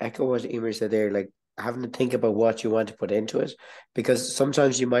would echo what Emer said there, like having to think about what you want to put into it, because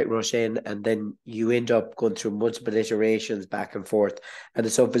sometimes you might rush in and then you end up going through multiple iterations back and forth. And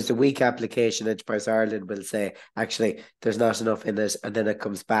so if it's a weak application, Enterprise Ireland will say, actually, there's not enough in this, and then it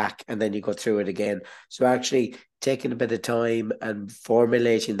comes back and then you go through it again. So actually taking a bit of time and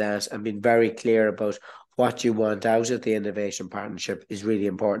formulating that and being very clear about what you want out of the innovation partnership is really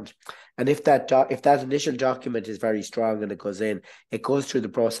important. And if that initial document is very strong and it goes through the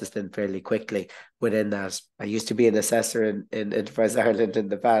process then fairly quickly within that. I used to be an assessor in Enterprise Ireland in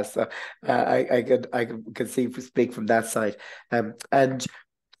the past, so I could speak from that side. And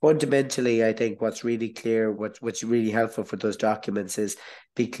fundamentally, I think what's really clear, what's really helpful for those documents is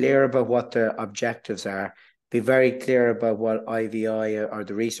be clear about what their objectives are. Be very clear about what IVI or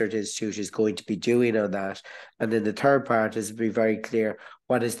the research institute is going to be doing on that. And then the third part is be very clear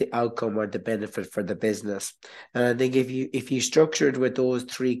what is the outcome or the benefit for the business. And I think if you structure it with those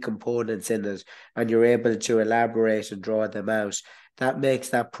three components in it and you're able to elaborate and draw them out, that makes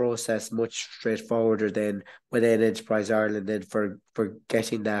that process much straightforwarder than within Enterprise Ireland then for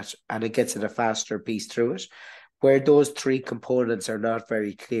getting that, and it gets it a faster piece through it. Where those three components are not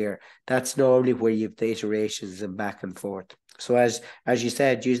very clear, that's normally where you have the iterations and back and forth. So as you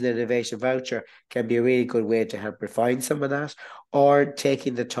said, using an innovation voucher can be a really good way to help refine some of that, or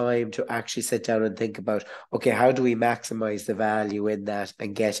taking the time to actually sit down and think about, okay, how do we maximize the value in that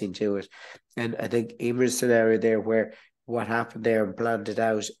and getting to it? And I think Emer's scenario there, where what happened there and planned it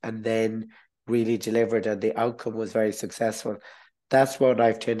out, and then really delivered and the outcome was very successful. That's what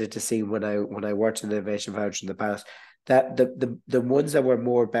I've tended to see when I worked in innovation voucher in the past. That the ones that were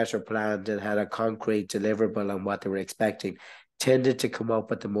more better planned and had a concrete deliverable on what they were expecting tended to come up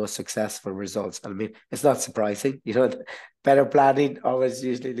with the most successful results. I mean, it's not surprising, better planning always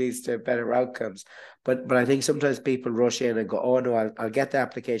usually leads to better outcomes. But I think sometimes people rush in and go, oh no, I'll get the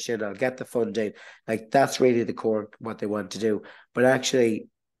application, I'll get the funding. Like that's really the core what they want to do. But actually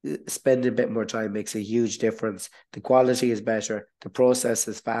spending a bit more time makes a huge difference. The quality is better, the process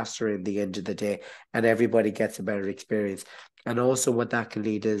is faster in the end of the day, and everybody gets a better experience. And also what that can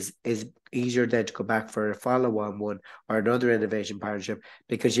lead is easier then to go back for a follow-on one or another innovation partnership,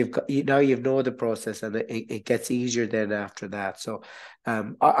 because now you know the process, and it gets easier then after that. So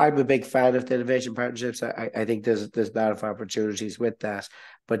I'm a big fan of the innovation partnerships. I think there's a lot of opportunities with that,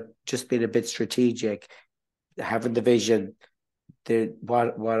 but just being a bit strategic, having the vision,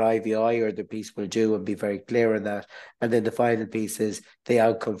 what IVI or the piece will do, and be very clear on that. And then the final piece is the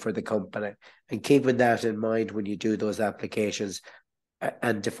outcome for the company, and keeping that in mind when you do those applications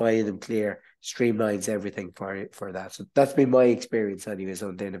and defining them clear streamlines everything for that. So that's been my experience anyways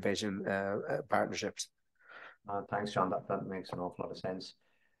on the innovation partnerships. Thanks, John. That makes an awful lot of sense.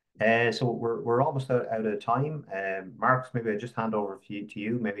 So we're almost out of time. Marcus, maybe I just hand over to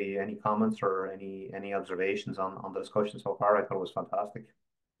you. Maybe any comments or any observations on the discussion so far? I thought it was fantastic.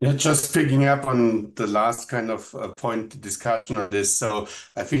 Yeah, just picking up on the last kind of point discussion on this. So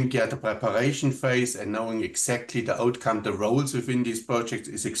I think, yeah, the preparation phase and knowing exactly the outcome, the roles within these projects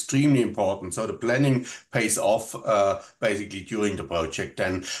is extremely important. So the planning pays off basically during the project.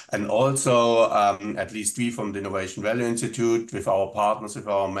 And also, at least we from the Innovation Value Institute, with our partners, with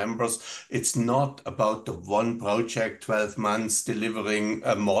our members, it's not about the one project, 12 months, delivering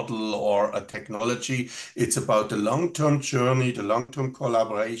a model or a technology. It's about the long-term journey, the long-term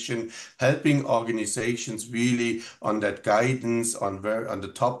collaboration, helping organizations really on that guidance on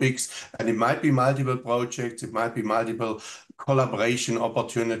the topics. And it might be multiple projects, it might be multiple collaboration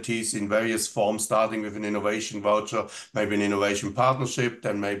opportunities in various forms, starting with an innovation voucher, maybe an innovation partnership,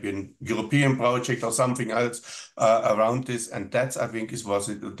 then maybe a European project or something else around this. And that's, I think, was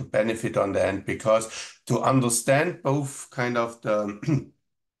the benefit on the end, because to understand both kind of the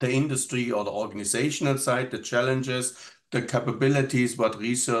industry or the organizational side, the challenges, the capabilities, what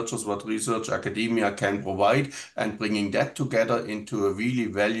research academia can provide, and bringing that together into a really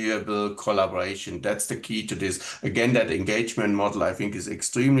valuable collaboration. That's the key to this. Again, that engagement model, I think, is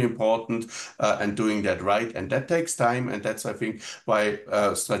extremely important, and doing that right. And that takes time. And that's, I think, why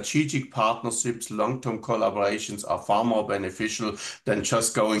strategic partnerships, long-term collaborations are far more beneficial than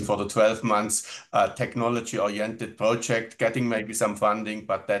just going for the 12 months technology-oriented project, getting maybe some funding,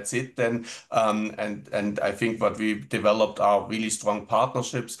 but that's it then. And I think what we developed are really strong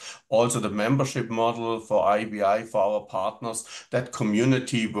partnerships. Also, the membership model for IVI, for our partners, that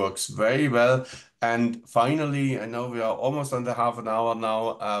community works very well. And finally, I know we are almost on the half an hour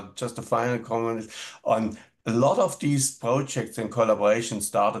now. Just a final comment on a lot of these projects and collaborations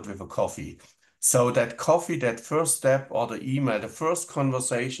started with a coffee. So that coffee, that first step, or the email, the first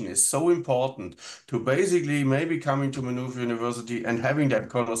conversation is so important to basically maybe coming to Maneuver University and having that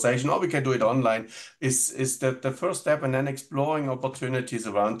conversation, or we can do it online, is the first step, and then exploring opportunities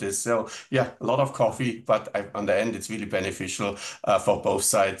around this. So yeah, a lot of coffee, but on the end, it's really beneficial for both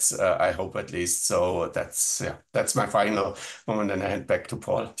sides, I hope at least. So that's my final moment, and I hand back to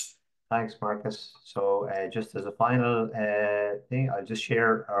Paul. Thanks, Marcus. So just as a final thing, I'll just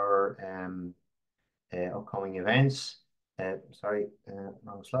share our upcoming events. Sorry,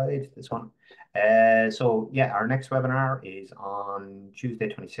 wrong slide, this one. So yeah, our next webinar is on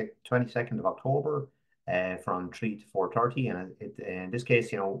Tuesday, 22nd of October, from 3 to 4:30. And in this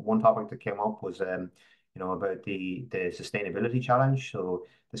case, one topic that came up was, about the sustainability challenge. So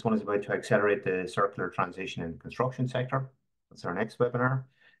this one is about to accelerate the circular transition in the construction sector. That's our next webinar.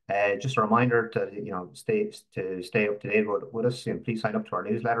 Just a reminder to, stay up to date with us, and please sign up to our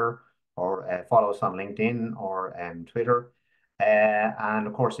newsletter, or follow us on LinkedIn or Twitter. And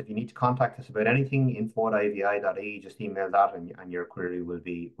of course, if you need to contact us about anything, info@ivi.ie, just email that, and your query will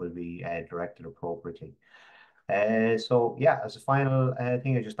be directed appropriately. So yeah, as a final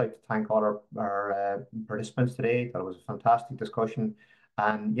thing, I'd just like to thank all our participants today. That was a fantastic discussion.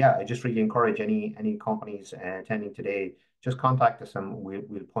 And yeah, I just really encourage any companies attending today, just contact us, and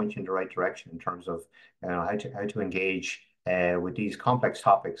we'll point you in the right direction in terms of how to engage with these complex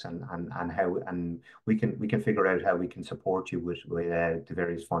topics, and how we can figure out how we can support you with the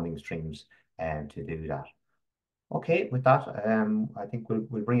various funding streams to do that. Okay, with that, I think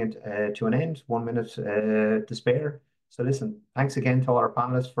we'll bring it to an end. 1 minute to spare. So listen, thanks again to all our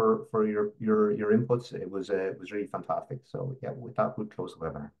panelists for your inputs. It was really fantastic. So yeah, with that, we'll close the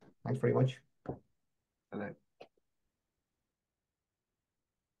webinar. Thanks very much. Hello.